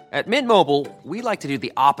Reynolds. At Mint Mobile, we like to do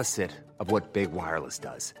the opposite of what Big Wireless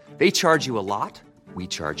does. They charge you a lot, we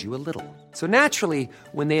charge you a little. So naturally,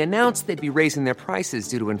 when they announced they'd be raising their prices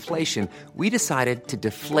due to inflation, we decided to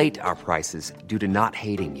deflate our prices due to not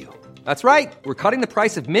hating you. That's right. We're cutting the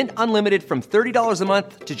price of Mint Unlimited from $30 a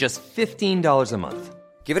month to just $15 a month.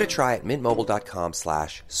 Give it a try at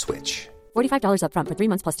mintmobile.com/switch. $45 up front for 3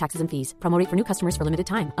 months plus taxes and fees. Promo rate for new customers for limited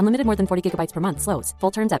time. Unlimited more than 40 gigabytes per month. Slows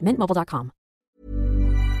full terms at mintmobile.com.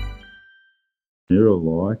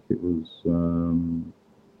 Like it was,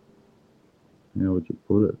 how would you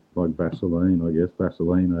put it? Like Vaseline, I guess.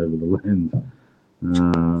 Vaseline over the lens.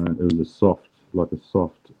 It was like a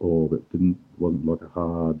soft orb. It wasn't like a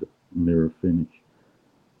hard mirror finish.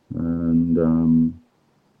 And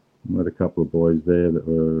we had a couple of boys there that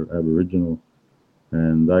were Aboriginal,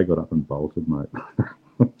 and they got up and bolted, mate.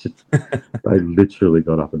 They literally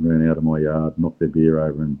got up and ran out of my yard, knocked their beer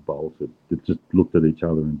over and bolted. They just looked at each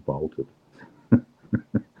other and bolted.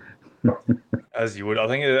 As you would. I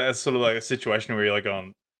think it's sort of like a situation where you're like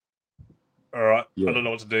going, all right, yeah. I don't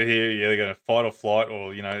know what to do here. Yeah, they're going to fight or flight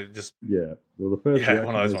or, just... Yeah. Well, the first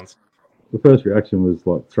one of those ones. The first reaction was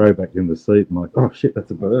like throw back in the seat and like, oh, shit,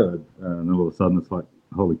 that's a bird. And then all of a sudden it's like,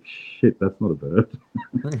 holy shit, that's not a bird.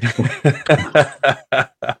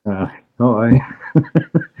 Hi.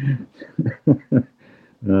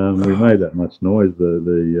 We made that much noise.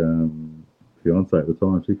 The fiance at the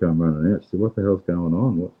time, she came running out. She said, what the hell's going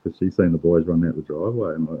on? Because she seen the boys run out the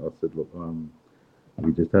driveway. And I said, look,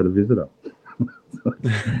 we just had a visitor.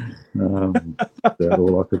 That's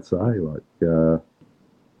all I could say. Like,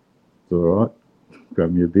 it's all right.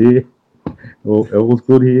 Grab me a beer. All's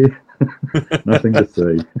good here. Nothing to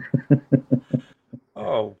see.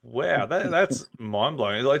 Oh wow, that's mind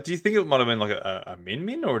blowing. Like, do you think it might have been like a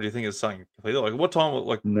min, or do you think it's something completely like what time?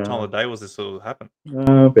 Like, time of the day was this sort of happen?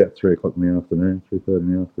 About 3 o'clock in the afternoon, 3:30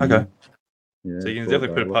 in the afternoon. Okay. Yeah, so you can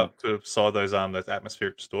definitely put aside those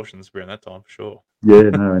atmospheric distortions around that time for sure. Yeah,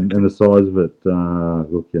 no, and the size of it,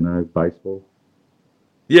 look, baseball.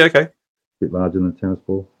 Yeah, okay. A bit larger than a tennis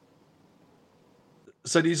ball.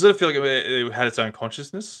 So do you sort of feel like it had its own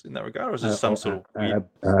consciousness in that regard, or is it some sort of weird...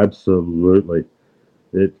 Absolutely.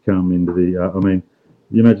 It come into the...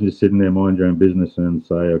 you imagine just sitting there, mind your own business, and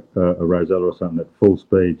say a Rosella or something at full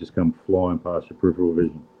speed just come flying past your peripheral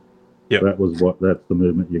vision. Yeah, that's the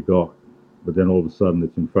movement you got. But then all of a sudden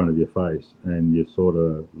it's in front of your face, and you're sort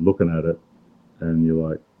of looking at it, and you're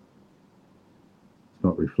like, it's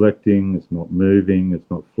not reflecting, it's not moving, it's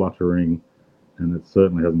not fluttering, and it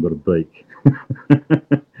certainly hasn't got a beak.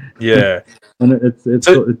 Yeah, and it's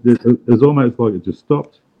almost like it just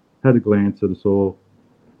stopped, had a glance at us all,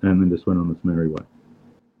 and then just went on its merry way.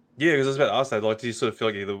 Yeah, because I was about to ask that. Like, do you sort of feel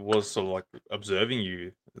like it was sort of like observing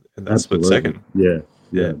you in that split second? Yeah,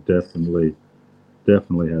 definitely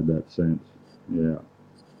had that sense. Yeah.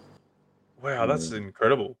 Wow, that's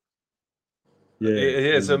incredible.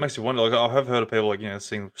 Yeah. So it makes you wonder. Like, I have heard of people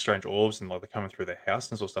seeing strange orbs and like they're coming through their house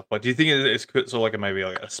and sort of stuff. Like, do you think it's sort of like maybe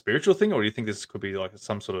like a spiritual thing, or do you think this could be like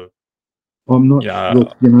some sort of I'm not. Yeah.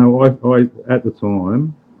 Look, you know, I at the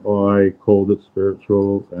time I called it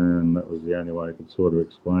spiritual, and that was the only way I could sort of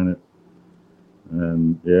explain it.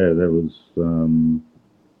 And yeah, there was a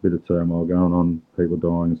bit of turmoil going on, people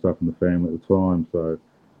dying and stuff in the family at the time. So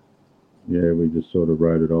yeah, we just sort of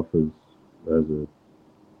wrote it off as a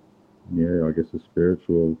yeah, I guess a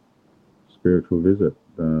spiritual visit.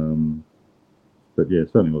 But yeah,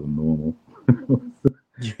 it certainly wasn't normal.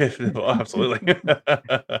 Yeah, no, absolutely.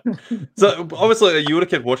 So obviously, you would have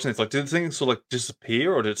kept watching this. Like, did things sort of like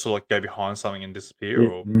disappear, or did it sort of like go behind something and disappear?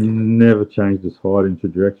 It Or never changed its height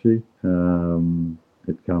trajectory.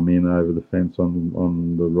 It come in over the fence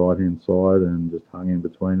on the right hand side and just hung in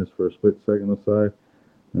between us for a split second or so.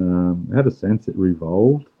 I had a sense it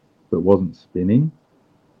revolved, but wasn't spinning,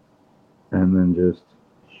 and then just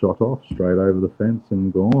shot off straight over the fence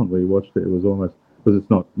and gone. We watched it. It was almost because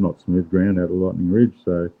it's not smooth ground out of Lightning Ridge,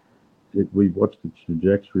 so we watched the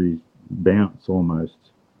trajectory bounce almost,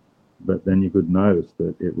 but then you could notice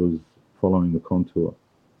that it was following the contour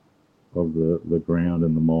of the ground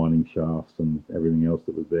and the mining shafts and everything else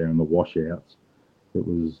that was there and the washouts. It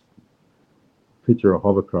was picture a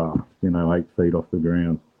hovercraft, 8 feet off the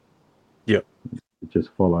ground. yeah, It just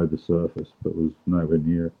followed the surface, but was nowhere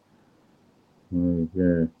near it.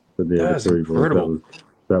 Yeah, but yeah, the that's Curry boys, incredible.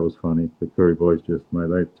 that was funny. The Curry boys just, mate,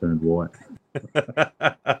 they turned white.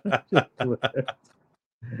 Just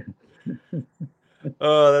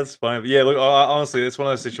Oh, that's funny. But yeah, look, honestly, it's one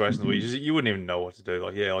of those situations where you wouldn't even know what to do.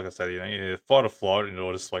 Like, yeah, like I said, you fight or flight, and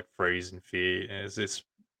or just like freeze in fear. And it's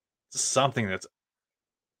something that's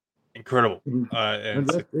incredible. And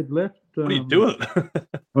it's like, it left. what do you do with it?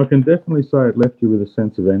 I can definitely say it left you with a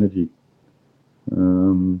sense of energy.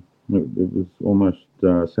 It was almost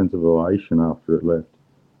a sense of elation after it left.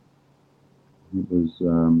 It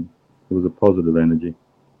was a positive energy.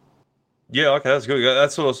 Yeah, okay, that's good.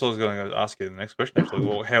 That's what I was going to ask you the next question. Actually,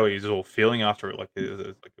 well, how are you all feeling after it? Like, Yeah,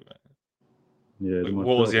 to what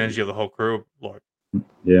was myself, the energy of the whole crew like?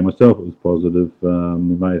 myself, it was positive.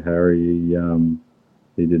 My mate Harry,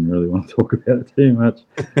 he didn't really want to talk about it too much.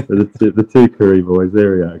 But the two Curry boys,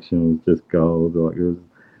 their reaction was just gold. Like it was,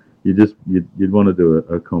 you'd want to do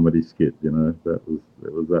a comedy skit, it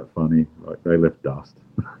was that funny. Like they left dust.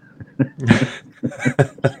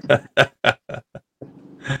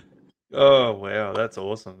 Oh wow, that's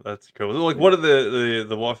awesome. That's cool. Like, what did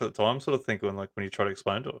the wife at the time sort of think when you try to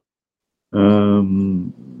explain to her?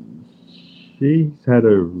 Um, she's had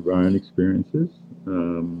her own experiences,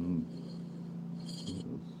 um,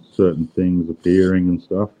 certain things appearing and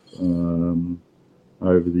stuff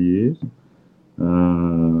over the years.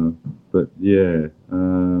 But yeah,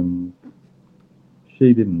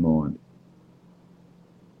 she didn't mind.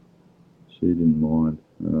 She didn't mind.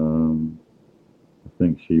 I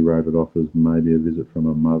think she wrote it off as maybe a visit from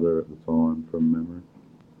her mother at the time, from memory.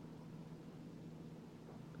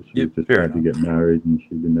 She Yep, was just fair about to enough. get married and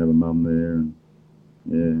she didn't have a mum there, and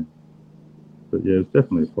yeah. But yeah, it was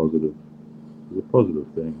definitely a positive. It was a positive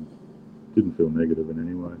thing. Didn't feel negative in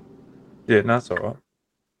any way. Yeah, no, that's all right.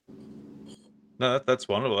 No, that's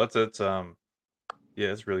wonderful. Yeah,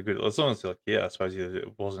 it's really good. As long as like, yeah, I suppose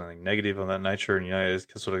it wasn't anything negative on that nature, and it's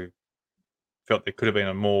sort of felt there could have been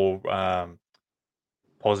a more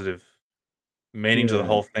positive meaning to the Yeah,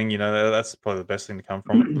 whole thing. That's probably the best thing to come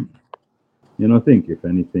from it. and I think if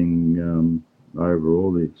anything,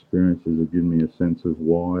 overall the experiences have given me a sense of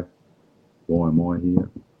why am I here?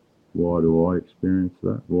 Why do I experience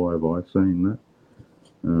that? Why have I seen that?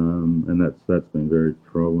 And that's been very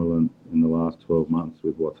prevalent in the last 12 months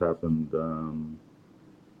with what's happened.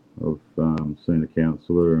 I've seen a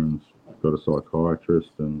counsellor and got a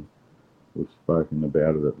psychiatrist, and we've spoken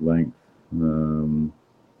about it at length.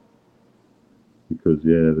 Because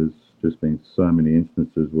there's just been so many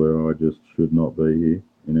instances where I just should not be here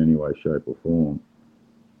in any way, shape, or form.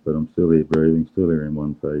 But I'm still here breathing, still here in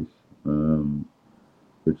one piece.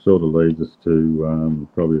 Which sort of leads us to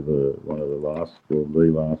probably the last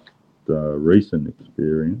recent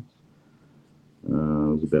experience. It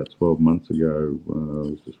was about 12 months ago. I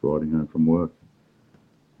was just riding home from work.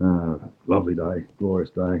 Lovely day, glorious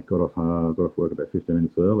day. Got off work about 15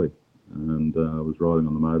 minutes early, and I was riding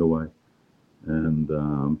on the motorway and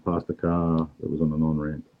passed a car that was on an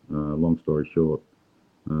on-ramp. Long story short,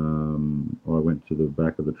 I went to the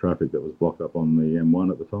back of the traffic that was blocked up on the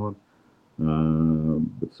M1 at the time.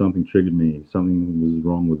 But something triggered me. Something was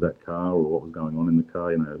wrong with that car, or what was going on in the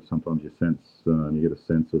car. Sometimes you get a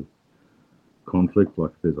sense of conflict,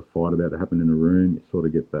 like if there's a fight about to happen in a room, you sort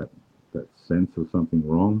of get that sense of something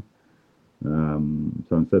wrong.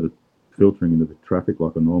 So instead of filtering into the traffic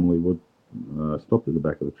like I normally would, I stopped at the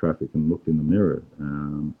back of the traffic and looked in the mirror.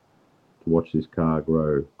 watch this car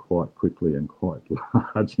grow quite quickly and quite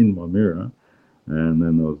large in my mirror. And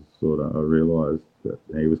then I realised that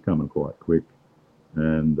he was coming quite quick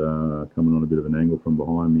and coming on a bit of an angle from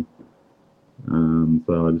behind me.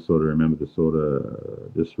 So I just sort of remember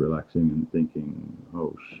just relaxing and thinking,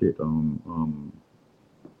 oh shit, I'm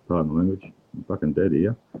pardon the language, I'm fucking dead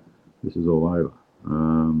here. This is all over.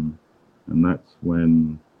 And that's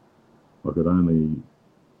when I could only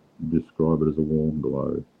describe it as a warm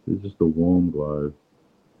glow. It's just a warm glow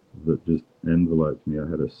that just enveloped me. I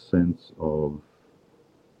had a sense of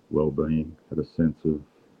well-being, had a sense of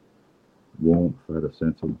warmth, I had a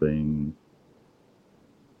sense of being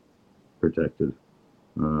protected.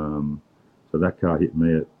 So that car hit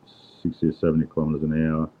me at 60 or 70 kilometres an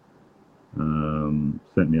hour,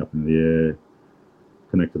 sent me up in the air,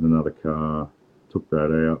 connected another car, took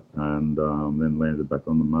that out, and then landed back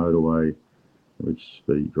on the motorway, which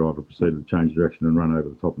the driver proceeded to change direction and run over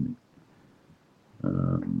the top of me.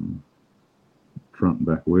 Front and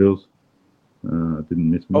back wheels,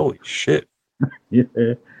 didn't miss me. Holy shit.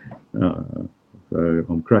 Yeah. So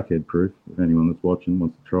I'm crackhead proof. If anyone that's watching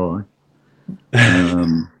wants to try,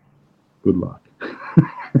 good luck.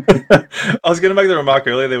 I was going to make the remark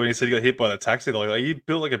earlier there when you said you got hit by the taxi. Like, are you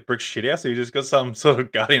built like a brick shithouse, or you just got some sort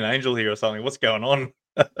of guardian angel here or something? What's going on?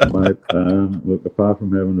 Mate, look, apart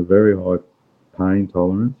from having a very high pain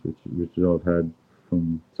tolerance, which I've had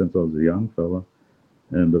since I was a young fella,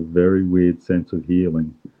 and a very weird sense of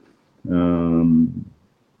healing.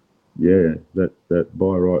 Yeah, that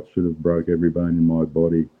by right should have broke every bone in my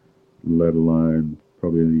body, let alone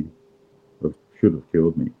probably should have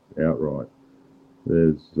killed me outright.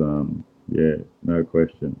 There's, no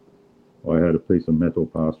question. I had a piece of metal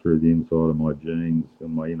pass through the inside of my jeans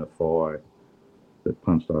and my inner thigh that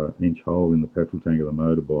punched an inch hole in the petrol tank of the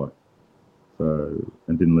motorbike.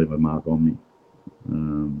 And didn't leave a mark on me.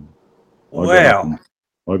 Wow.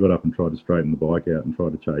 I got up and tried to straighten the bike out and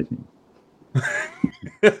tried to chase him.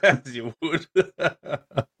 As you would.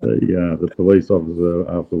 The police officer,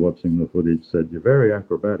 after watching the footage, said, "You're very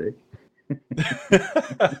acrobatic and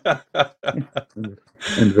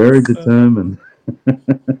very determined."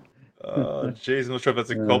 Oh, jeez, I'm not sure if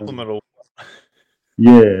that's a compliment or.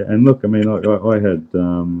 Yeah, and look, I mean, I had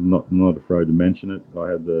not afraid to mention it. I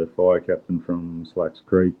had the fire captain from Slacks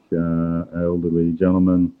Creek, elderly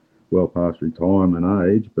gentleman, well past retirement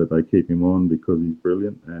age, but they keep him on because he's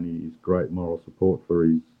brilliant and he's great moral support for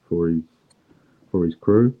his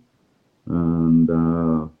crew. And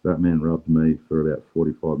that man rubbed me for about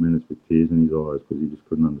 45 minutes with tears in his eyes because he just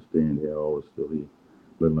couldn't understand how I was still here,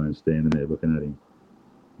 let alone standing there looking at him.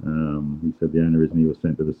 He said the only reason he was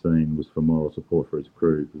sent to the scene was for moral support for his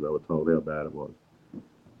crew because they were told how bad it was.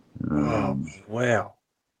 Wow.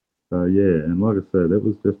 So yeah, and like I said, it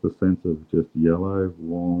was just a sense of just yellow,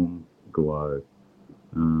 warm glow,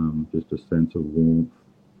 just a sense of warmth,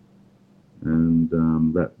 and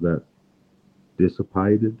that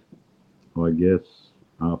dissipated, I guess,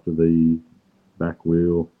 after the back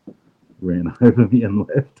wheel ran over me and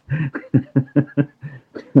left.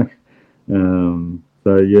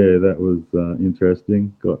 So yeah, that was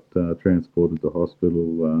interesting. Got transported to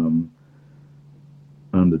hospital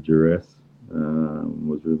under duress.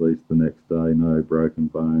 Was released the next day. No broken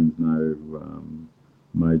bones, no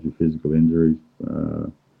major physical injuries.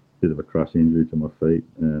 Bit of a crush injury to my feet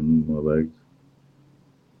and my legs,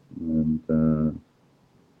 and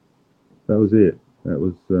that was it.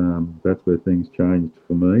 That's where things changed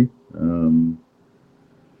for me.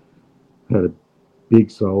 Had a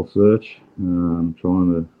big soul search,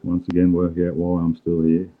 trying to once again work out why I'm still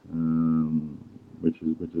here, which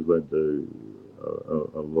has led to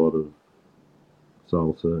a lot of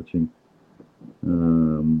soul searching.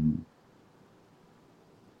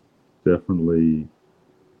 Definitely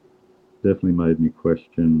made me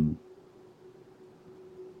question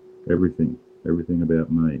everything about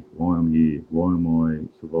me. Why I'm here? Why am I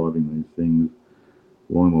surviving these things?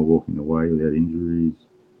 Why am I walking away without injuries?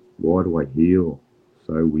 Why do I heal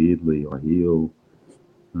so weirdly? I heal,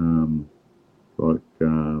 for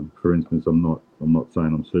instance, I'm not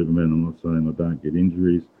saying I'm Superman. I'm not saying I don't get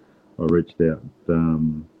injuries. I reached out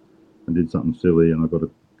and did something silly, and I got a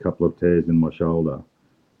couple of tears in my shoulder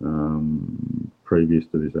previous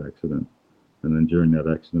to this accident. And then during that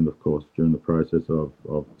accident, of course, during the process,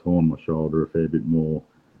 I've torn my shoulder a fair bit more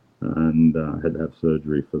and had to have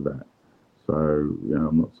surgery for that. So,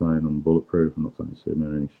 I'm not saying I'm bulletproof. I'm not saying Superman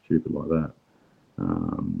or anything stupid like that.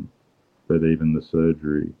 But even the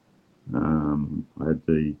surgery, I had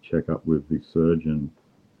the check-up with the surgeon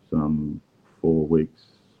some 5 weeks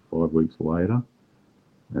later.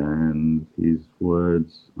 And his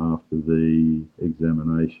words after the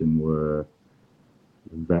examination were,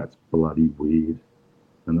 "That's bloody weird."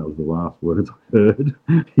 And that was the last words I heard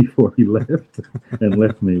before he left, and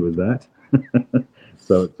left me with that.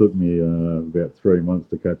 So it took me about 3 months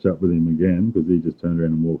to catch up with him again, because he just turned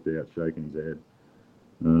around and walked out shaking his head.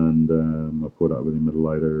 And I caught up with him at a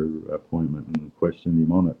later appointment and questioned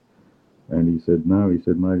him on it. And he said, "No," he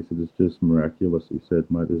said, "mate," he said, "it's just miraculous." He said,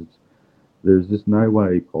 "Mate, there's just no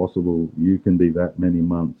way possible you can be that many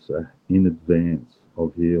months in advance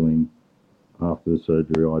of healing after the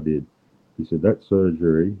surgery I did." He said, "That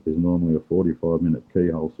surgery is normally a 45-minute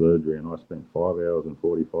keyhole surgery, and I spent 5 hours and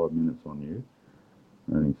 45 minutes on you."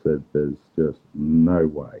 And he said, "There's just no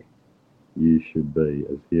way you should be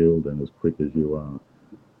as healed and as quick as you are."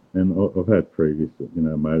 And I've had previous,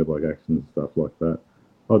 motorbike accidents and stuff like that.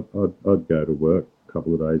 I'd go to work a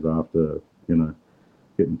couple of days after,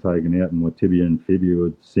 getting taken out, and my tibia and fibula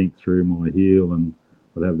would sink through my heel, and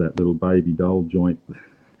I'd have that little baby doll joint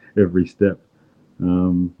every step.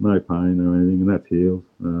 No pain or anything, and that's healed.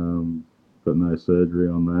 Got no surgery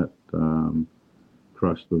on that.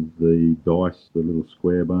 Crushed the dice, the little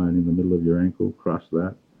square bone in the middle of your ankle, crushed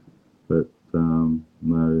that. But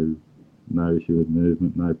no issue with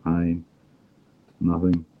movement, no pain,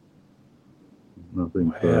 nothing. Wow.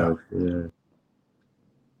 So, yeah.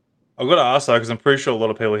 I've got to ask though, because I'm pretty sure a lot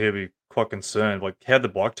of people here be quite concerned. Like, how'd the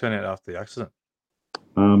bike turn out after the accident?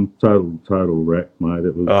 Total wreck, mate.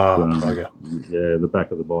 It was, okay. yeah, the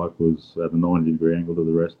back of the bike was at a 90-degree angle to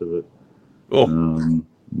the rest of it. Oh,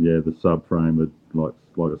 Yeah, the subframe had, like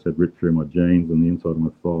I said, ripped through my jeans and the inside of my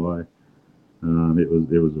thigh.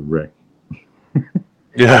 It was a wreck.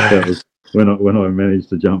 yeah. That was when I managed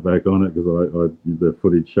to jump back on it, because the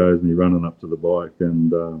footage shows me running up to the bike,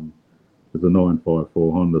 and it's a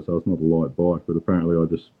 954 Honda, so it's not a light bike, but apparently I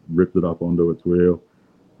just ripped it up onto its wheel,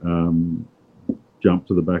 jumped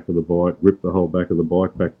to the back of the bike, ripped the whole back of the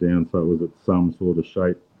bike back down so it was at some sort of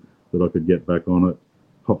shape that I could get back on it,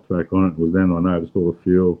 hopped back on it. It was then I noticed all the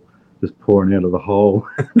fuel just pouring out of the hole.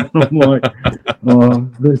 I'm like, oh,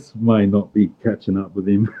 this may not be catching up with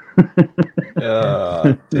him.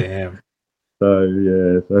 Damn. So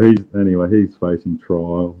he's facing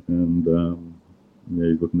trial, and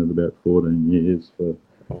he's looking at about 14 years for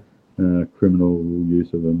criminal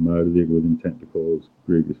use of a motor vehicle with intent to cause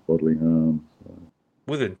grievous bodily harm. So.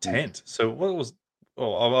 With intent. So what was?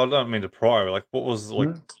 Oh, I don't mean to pry. Like, what was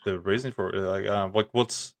the reason for it?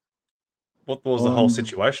 What was the whole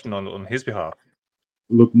situation on his behalf?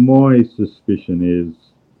 Look, my suspicion is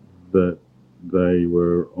that they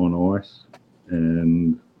were on ice,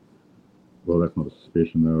 and well, that's not a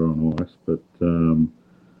suspicion, they were on ice, but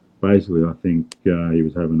basically I think he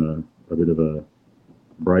was having a bit of a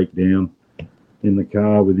breakdown in the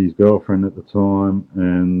car with his girlfriend at the time,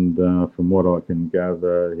 and from what I can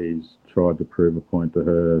gather, he's tried to prove a point to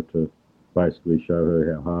her, to basically show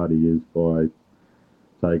her how hard he is by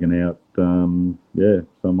taking out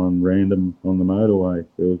someone random on the motorway.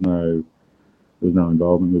 There was no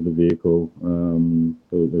involvement with the vehicle.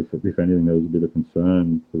 If anything, there was a bit of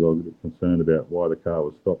concern, because I was a bit concerned about why the car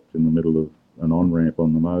was stopped in the middle of an on-ramp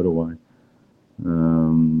on the motorway.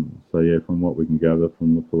 So yeah, from what we can gather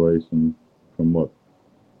from the police and from what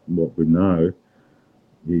we know,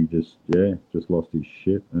 he just lost his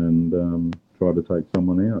shit and tried to take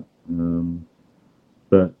someone out.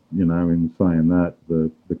 But in saying that,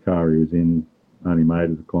 the car he was in only made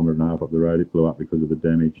it 1.5 kilometres up the road. It blew up because of the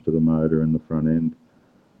damage to the motor and the front end.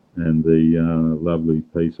 And the lovely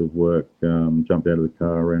piece of work jumped out of the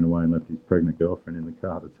car, ran away, and left his pregnant girlfriend in the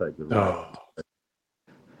car to take the road.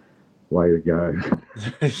 Way to go.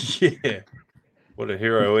 Yeah. What a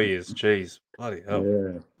hero he is. Jeez. Bloody hell.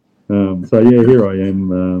 Yeah. So, here I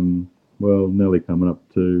am, nearly coming up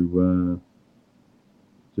to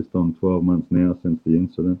just on 12 months now since the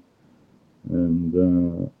incident. And,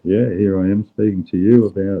 here I am speaking to you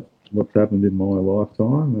about what's happened in my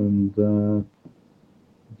lifetime, and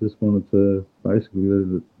just wanted to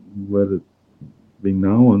basically let it be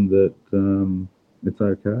known that it's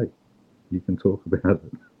okay. You can talk about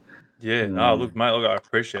it. Yeah, no, look, mate, I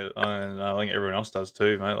appreciate it, and I think everyone else does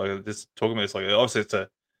too, mate. Like, just talking about this, like, obviously it's a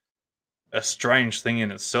strange thing in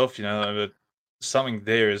itself, but something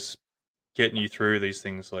there is getting you through these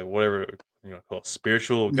things, like whatever call it,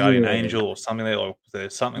 spiritual or guardian angel or something. Like,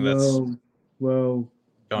 there's something that's going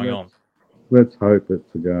on. Let's hope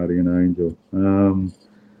it's a guardian angel.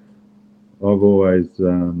 I've always,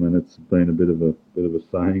 and it's been a bit of a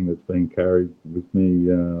saying that's been carried with me.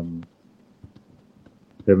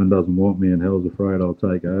 Heaven doesn't want me, and hell's afraid I'll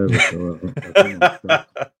take over. So I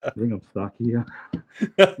think I'm stuck here.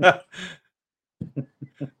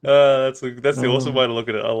 That's the awesome way to look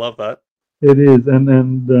at it. I love that. It is,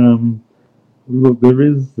 and look, there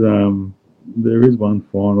is one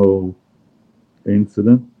final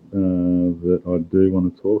incident that I do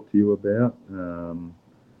want to talk to you about, and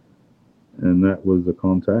that was a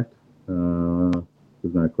contact.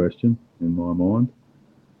 There's no question in my mind,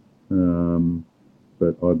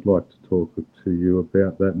 but I'd like to talk to you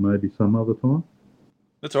about that maybe some other time.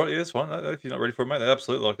 That's all right. Yeah, that's fine. If you're not ready for it, mate,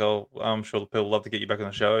 absolutely. Like, I'm sure the people love to get you back on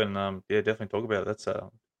the show, and yeah, definitely talk about it.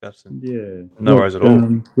 That's Yeah, no look, worries at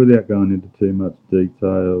all. without going into too much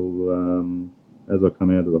detail, as I come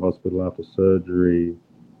out of the hospital after surgery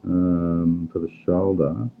for the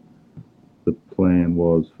shoulder, the plan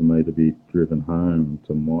was for me to be driven home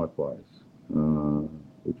to my place,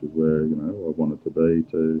 which is where I wanted to be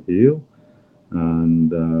to heal. And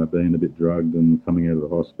being a bit drugged and coming out of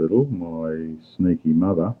the hospital, my sneaky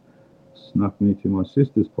mother snuck me to my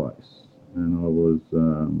sister's place, and I was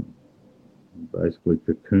basically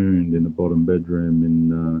cocooned in the bottom bedroom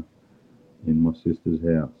in my sister's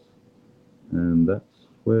house, and that's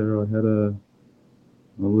where I had a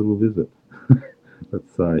little visit,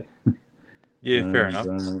 let's say. Yeah, fair And enough.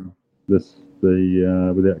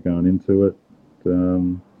 without going into it,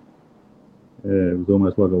 um, yeah, it was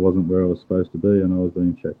almost like I wasn't where I was supposed to be, and I was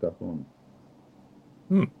being checked up on.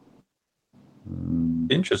 Hmm. So,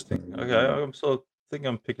 Interesting. Okay, I'm sort of think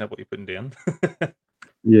I'm picking up what you're putting down.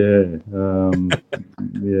 yeah,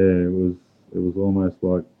 yeah, it was almost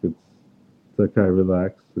like it's okay,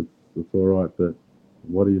 relax, it's all right, but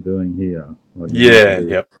what are you doing here? Like Yeah.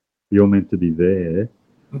 Yep. you're meant to be there,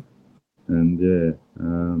 and yeah,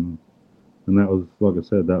 and that was like I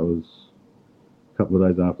said, that was a couple of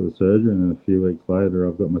days after the surgery, and then a few weeks later,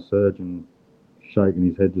 I've got my surgeon shaking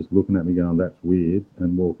his head, just looking at me, going, "That's weird,"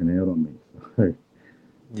 and walking out on me. So,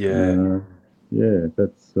 Yeah. yeah,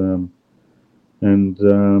 that's and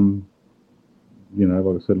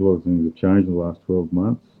like I said, a lot of things have changed in the last 12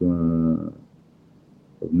 months.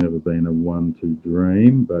 I've never been a one to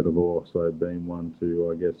dream, but I've also been one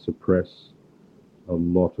to, I guess, suppress a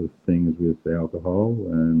lot of things with alcohol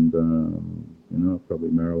and, probably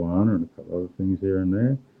marijuana and a couple other things here and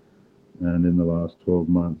there. And in the last 12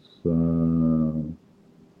 months,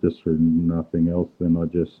 just for nothing else, then I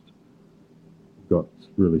just got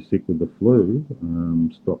really sick with the flu,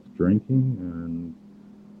 stopped drinking, and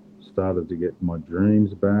started to get my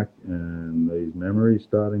dreams back and these memories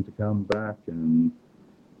starting to come back, and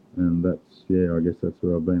that's, yeah, I guess that's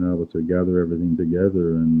where I've been able to gather everything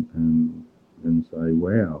together and say,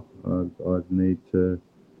 wow, I need to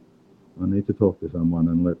talk to someone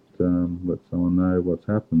and let someone know what's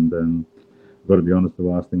happened. And I've got to be honest, the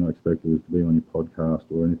last thing I expected was to be on your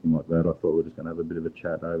podcast or anything like that. I thought we were just going to have a bit of a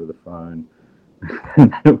chat over the phone.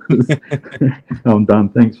 I'm done.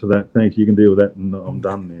 Thanks for that. Thanks. You can deal with that, and I'm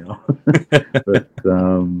done now. But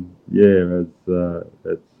yeah,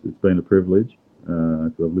 it's been a privilege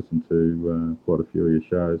because I've listened to quite a few of your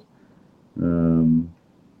shows, and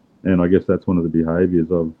I guess that's one of the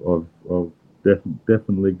behaviours I've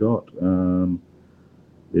definitely got.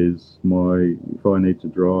 Is if I need to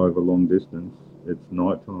drive a long distance, it's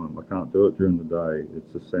night time. I can't do it during the day.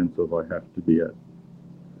 It's a sense of I have to be at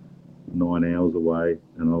 9 hours away,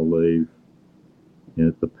 and I'll leave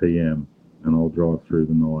at the PM, and I'll drive through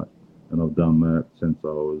the night. And I've done that since I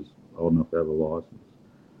was old enough to have a license,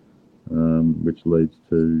 which leads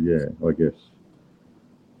to, yeah, I guess,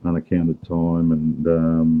 unaccounted time and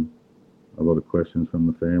a lot of questions from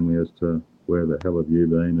the family as to where the hell have you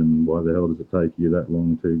been and why the hell does it take you that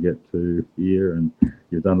long to get to here, and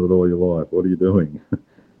you've done it all your life. What are you doing?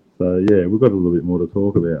 So, yeah, we've got a little bit more to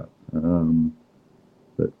talk about.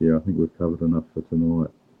 But, yeah, I think we've covered enough for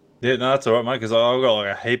tonight. Yeah, no, that's all right, mate. Because I've got like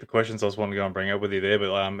a heap of questions I was wanting to go and bring up with you there.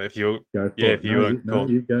 But if you, Go for yeah, it. if you want to No,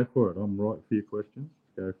 call, you go for it. I'm right for your questions.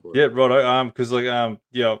 Go for it. yeah, right. Because like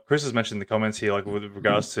yeah, Chris has mentioned in the comments here, like with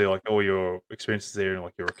regards to like all your experiences there and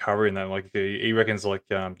like your recovery and that, like he reckons like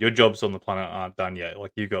your jobs on the planet aren't done yet.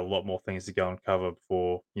 Like you've got a lot more things to go and cover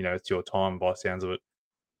before it's your time, by the sounds of it.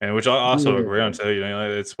 And which I sort of agree on Yeah. too.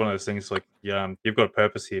 It's one of those things like you've got a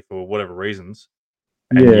purpose here for whatever reasons,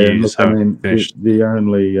 and Yeah, you and look, just I haven't mean, finished. the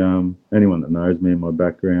only anyone that knows me and my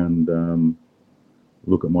background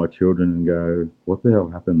look at my children and go, "What the hell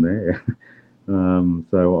happened there?"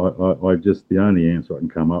 So I just the only answer I can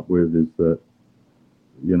come up with is that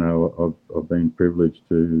I've been privileged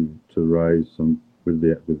to raise some with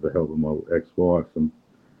the help of my ex-wife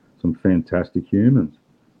some fantastic humans.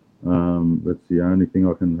 That's the only thing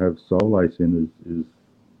I can have solace in is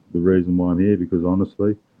the reason why I'm here. Because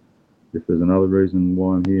honestly, if there's another reason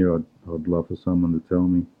why I'm here, I'd love for someone to tell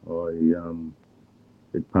me.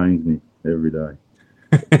 It pains me every day.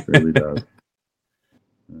 It really does.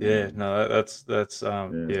 Yeah, Um, no, that's yeah.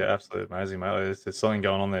 yeah, absolutely amazing, mate. There's something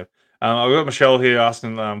going on there. I've got Michelle here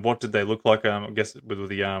asking, what did they look like? I guess with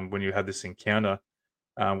the when you had this encounter,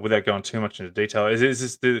 without going too much into detail, is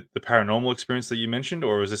this the paranormal experience that you mentioned,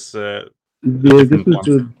 or is this a Yeah, different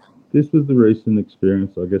one? this was the recent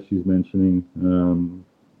experience. I guess she's mentioning.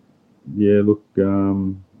 Yeah, look,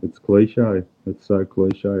 it's cliche. It's so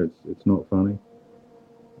cliche. It's not funny.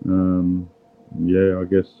 Um, yeah,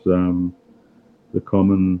 the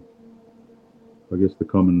common, the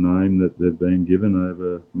common name that they've been given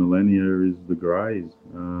over millennia is the Greys.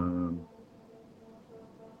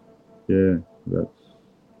 Yeah, That's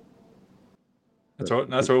that's all right.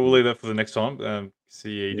 No, that's all right. We'll particular. leave that for the next time.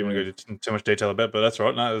 See, yeah, you didn't want Yeah, to go into too much detail about, it, but that's all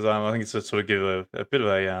right. No, I think it's to sort of give a bit of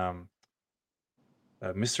a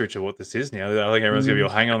mystery to what this is now. I think everyone's gonna be yeah, all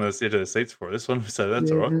hanging on the edge of the seats for this one, so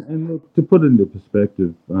that's all yeah. right. And look, to put it into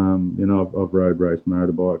perspective, I've road raced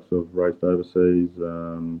motorbikes. I've raced overseas.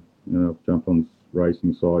 I've jumped on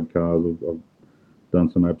racing sidecars. I've done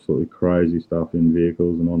some absolutely crazy stuff in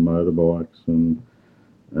vehicles and on motorbikes and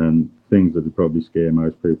things that would probably scare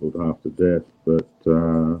most people to half to death. But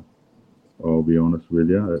I'll be honest with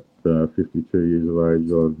you, at 52 years of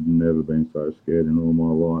age, I've never been so scared in all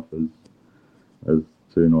my life as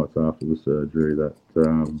 2 nights after the surgery.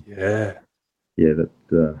 Yeah. Yeah,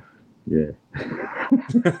 yeah.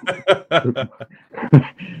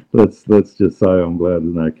 Let's just say I'm glad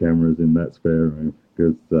there's no cameras in that spare room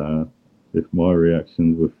because if my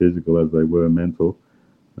reactions were physical as they were mental,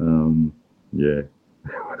 yeah,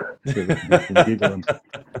 there would be some giggling.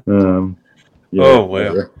 Um, yeah, Oh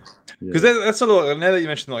wow. Because yeah. that's sort of like, now that you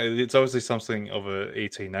mentioned, like, it's obviously something of a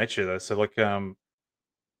ET nature though. So like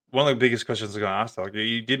one of the biggest questions I'm going to ask, like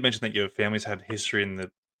you did mention that your family's had history in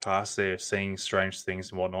the past there, seeing strange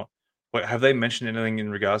things and whatnot. Like, have they mentioned anything in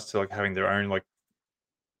regards to like having their own like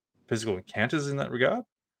physical encounters in that regard?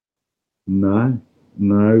 No,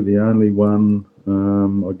 no. The only one,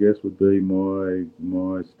 I guess, would be my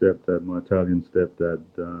stepdad, my Italian stepdad.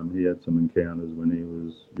 He had some encounters when he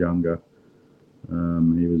was younger.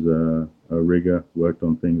 He was a rigger, worked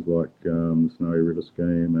on things like the Snowy River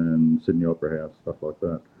Scheme and Sydney Opera House, stuff like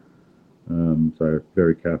that. So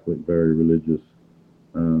very Catholic, very religious.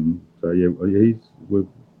 So yeah,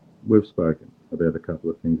 we've spoken about a couple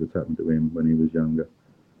of things that's happened to him when he was younger,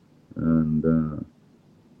 and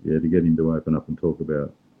yeah, to get him to open up and talk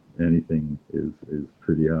about anything is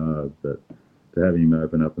pretty hard. But to have him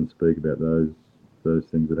open up and speak about those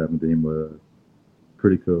things that happened to him were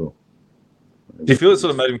pretty cool. They Do you were feel it pretty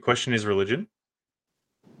sort of cool. made him question his religion?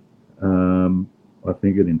 Um, I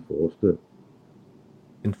think it enforced it.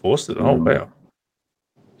 Enforced it? Oh Um, wow.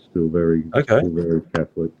 still very, Okay. still very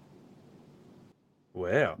Catholic.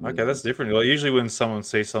 Wow. Okay, Yeah, that's different. Like usually when someone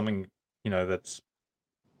sees something, that's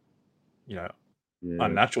you know yeah.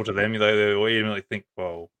 unnatural to them, they immediately think,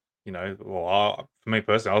 well, for me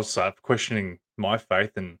personally, I'll start questioning my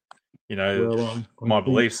faith and Well, I my think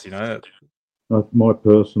beliefs. my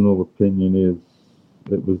personal opinion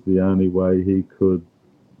is it was the only way he could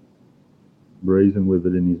reason with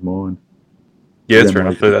it in his mind. Yeah, The that's only fair way,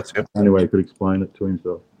 enough. That's yeah. only way he could explain it to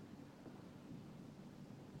himself.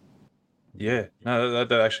 Yeah, no,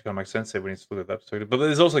 that actually kind of makes sense there when you look at that perspective. But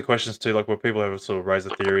there's also questions too, like where people have sort of raised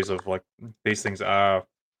the theories of like these things are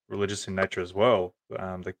religious in nature as well.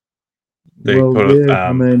 They Well, sort of yeah,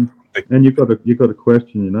 I mean, they, and you got a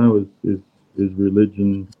question, is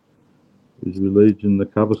religion the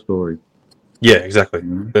cover story? yeah, exactly.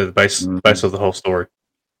 You The base know? of the whole story.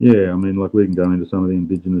 Yeah, I mean, like we can go into some of the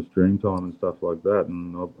Indigenous Dreamtime and stuff like that,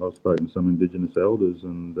 and I've spoken to some Indigenous elders,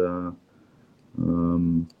 and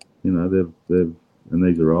they've and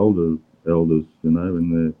these are older elders, in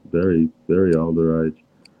their very very older age,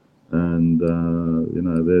 and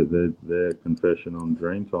their confession on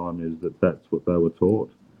Dreamtime is that that's what they were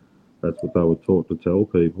taught. That's what they were taught to tell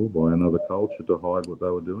people by another culture to hide what they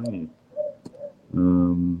were doing here.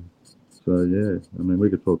 Um, so yeah, I mean, we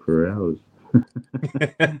could talk for hours.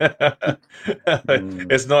 Uh,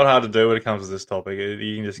 It's not hard to do when it comes to this topic.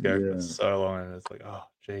 You can just go for yeah, so long, and it's like, oh,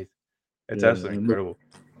 geez, it's yeah. I absolutely mean, look, incredible.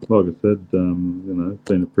 like I said, it's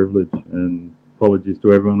been a privilege, and apologies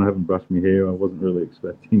to everyone. I haven't brushed my hair. I wasn't really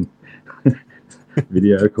expecting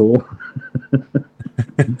video call.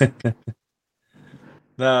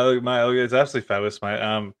 No, look, mate, look, it's absolutely fabulous, mate.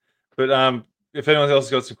 But if anyone else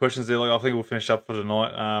has got some questions there, like I think we'll finish up for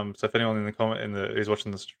tonight. So if anyone in the comment who's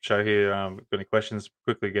watching this show here, got any questions,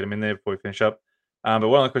 quickly get them in there before we finish up. But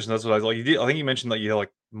one of the questions that's what I was like, you did. I think you mentioned that you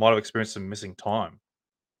like might have experienced some missing time.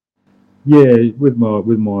 Yeah, with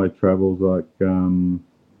my travels, like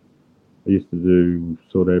I used to do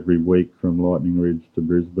sort of every week from Lightning Ridge to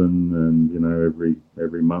Brisbane, and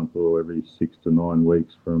every month or every 6 to 9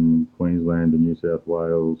 weeks from Queensland to New South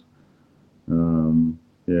Wales.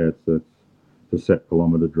 Yeah, it's a set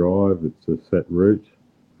kilometre drive. It's a set route,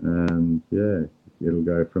 and yeah, it'll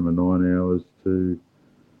go from a 9 hours to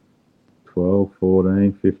 12,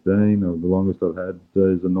 14, 15. Or the longest I've had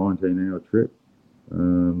is a 19-hour trip,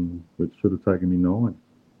 which should have taken me 9.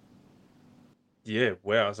 Yeah,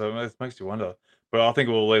 wow. So it makes you wonder. But I think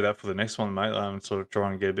we'll leave that for the next one, mate. Sort of try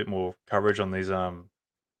and get a bit more coverage on these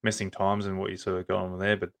missing times and what you sort of got on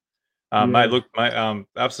there. But mate, Yeah, look, mate,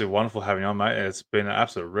 absolutely wonderful having you on, mate. It's been an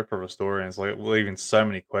absolute ripper of a story, and it's like leaving so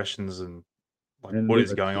many questions and like and what look,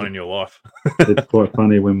 is going on in your life? it's quite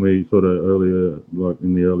funny when we sort of earlier, like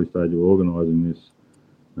in the early stage of organising this,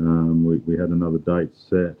 we had another date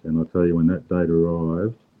set, and I tell you, when that date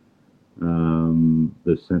arrived,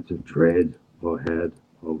 the sense of dread I had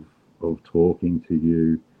of talking to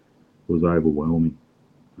you was overwhelming.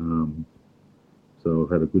 Um, so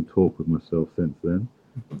I've had a good talk with myself since then.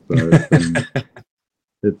 So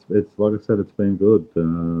it's like I said, it's been good,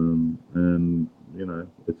 and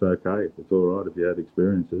it's okay. It's all right if you had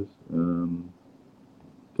experiences.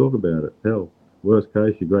 Talk about it. Hell, worst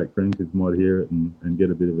case, your great grandkids might hear it and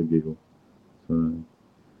get a bit of a giggle. So,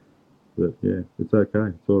 but yeah, it's okay.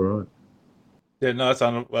 It's all right. Yeah, no,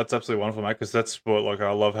 that's absolutely wonderful, mate. Because that's what like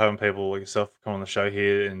I love having people like yourself come on the show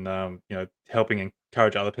here and helping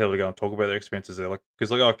encourage other people to go and talk about their experiences there. Like because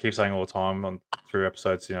like I keep saying all the time on through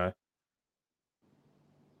episodes,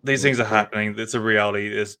 these things are Yeah. happening. It's a reality.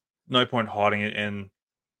 There's no point hiding it. And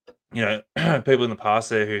people in the past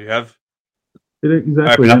there who have Exactly.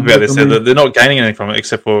 opened up And about look, I this, mean, they're not gaining anything from it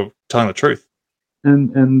except for telling the truth.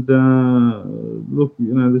 and look,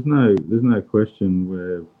 there's no question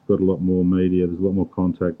we've got a lot more media. There's a lot more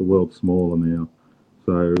contact. The world's smaller now,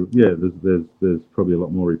 so yeah, there's probably a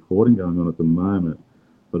lot more reporting going on at the moment.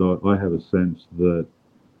 But I have a sense that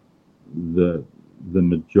the the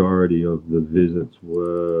majority of the visits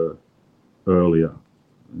were earlier,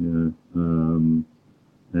 you know,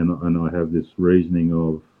 and I have this reasoning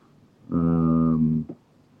of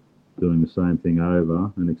doing the same thing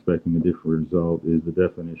over and expecting a different result is the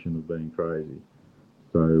definition of being crazy.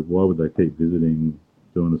 So why would they keep visiting,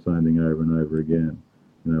 doing the same thing over and over again?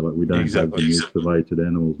 Like we don't have the Exactly. mutilated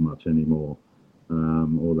animals much anymore,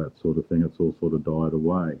 all that sort of thing. It's all sort of died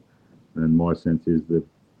away. And my sense is that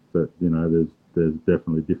there's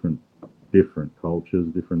definitely different cultures,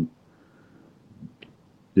 different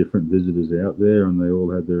visitors out there, and they all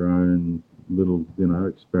had their own little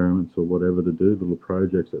experiments or whatever to do, little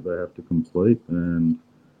projects that they have to complete. And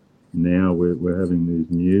now we're having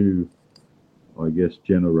these new, I guess,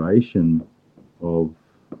 generation of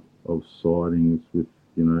sightings with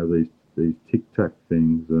these tic tac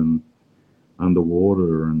things and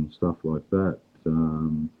underwater and stuff like that. I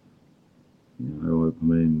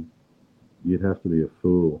mean, you'd have to be a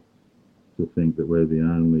fool to think that we're the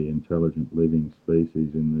only intelligent living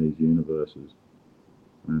species in these universes.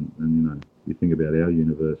 And you think about our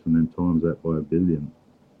universe and then times that by a billion,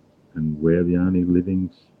 and we're the only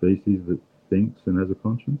living species that thinks and has a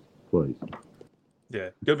conscience. Please. Yeah,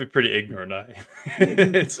 gotta be pretty ignorant, eh?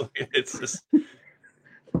 It's just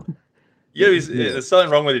Yeah, there's something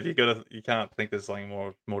wrong with it if you can't think there's something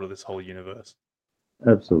more to this whole universe.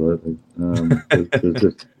 absolutely.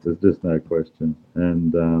 There's just no question.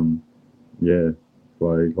 And yeah,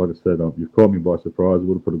 like I said, you've caught me by surprise. I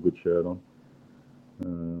would have put a good shirt on.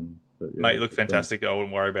 But yeah, Mate, you look fantastic. I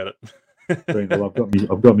wouldn't worry about well, it.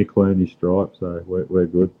 I've got me Clooney stripe, so we're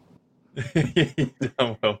good. You've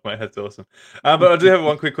done well, mate. That's awesome. But I do have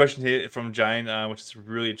one quick question here from Jane, which is a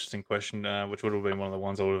really interesting question, which would have been one of the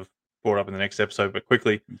ones I would have brought up in the next episode. But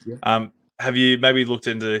quickly, Yeah. have you maybe looked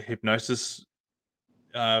into hypnosis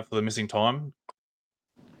for the missing time?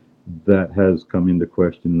 That has come into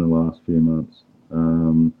question in the last few months.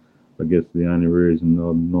 I guess the only reason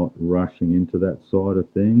I'm not rushing into that side of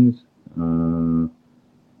things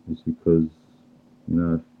is because,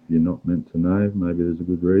 if you're not meant to know, maybe there's a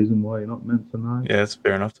good reason why you're not meant to know. Yeah, that's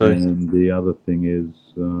fair enough too. And the other thing is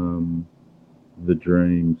the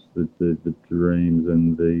dreams, the dreams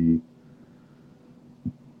and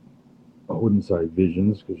I wouldn't say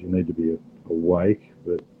visions because you need to be awake,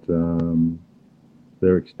 but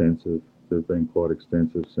they're extensive. They've been quite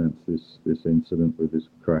extensive since this incident with this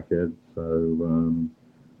crackhead. So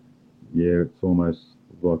yeah, it's almost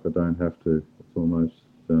like I don't have to. It's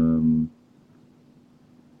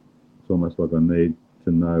almost like I need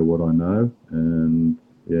to know what I know, and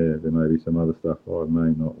yeah, there may be some other stuff I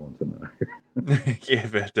may not want to know. Yeah,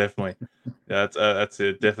 definitely. Yeah, that's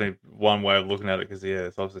definitely one way of looking at it, because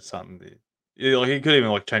it's obviously something that like you could even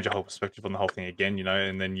like change your whole perspective on the whole thing again,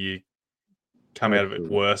 and then you come out of it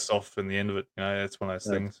Absolutely. worse off in the end of it. It's one of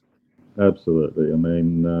those things. Absolutely. I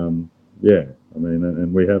mean,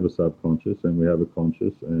 and we have a subconscious and we have a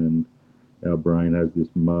conscious, and our brain has this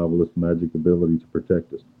marvelous magic ability to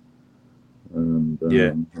protect us. And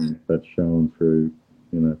that's shown through,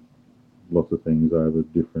 lots of things over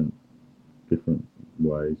different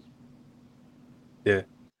ways. Yeah.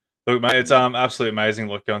 Look, mate, it's absolutely amazing,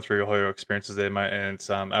 like going through all your experiences there, mate, and it's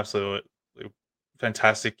absolutely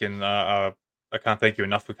fantastic. And I can't thank you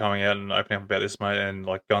enough for coming out and opening up about this, mate, and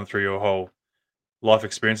like going through your whole life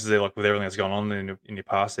experiences there, like with everything that's gone on in your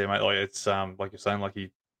past there, mate. Like it's like you're saying, like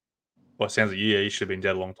it sounds like you should have been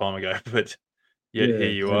dead a long time ago, but yet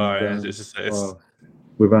here you are, and it's just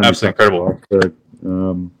we've only absolutely incredible. Life,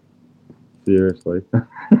 so, seriously,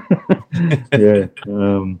 yeah.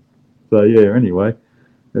 So yeah. Anyway,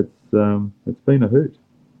 it's been a hoot.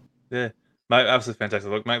 Yeah, mate, absolutely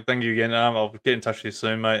fantastic. Look, mate, thank you again. I'll get in touch with you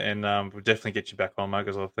soon, mate, and we'll definitely get you back on, mate,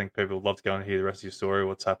 because I think people would love to go and hear the rest of your story,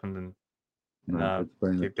 what's happened, and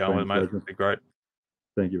keep going with it, mate. It'd be great.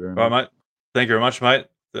 Thank you very All much. right, mate. Thank you very much, mate.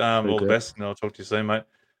 All the best, and I'll talk to you soon, mate.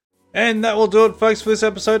 And that will do it, folks, for this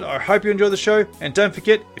episode. I hope you enjoyed the show. And don't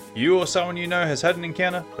forget, if you or someone you know has had an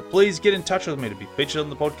encounter, please get in touch with me to be featured on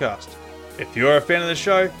the podcast. If you're a fan of the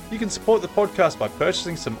show, you can support the podcast by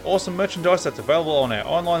purchasing some awesome merchandise that's available on our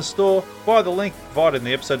online store via the link provided in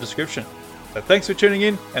the episode description. So thanks for tuning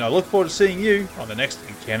in, and I look forward to seeing you on the next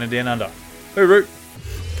Encounter Down Under. Hooroo!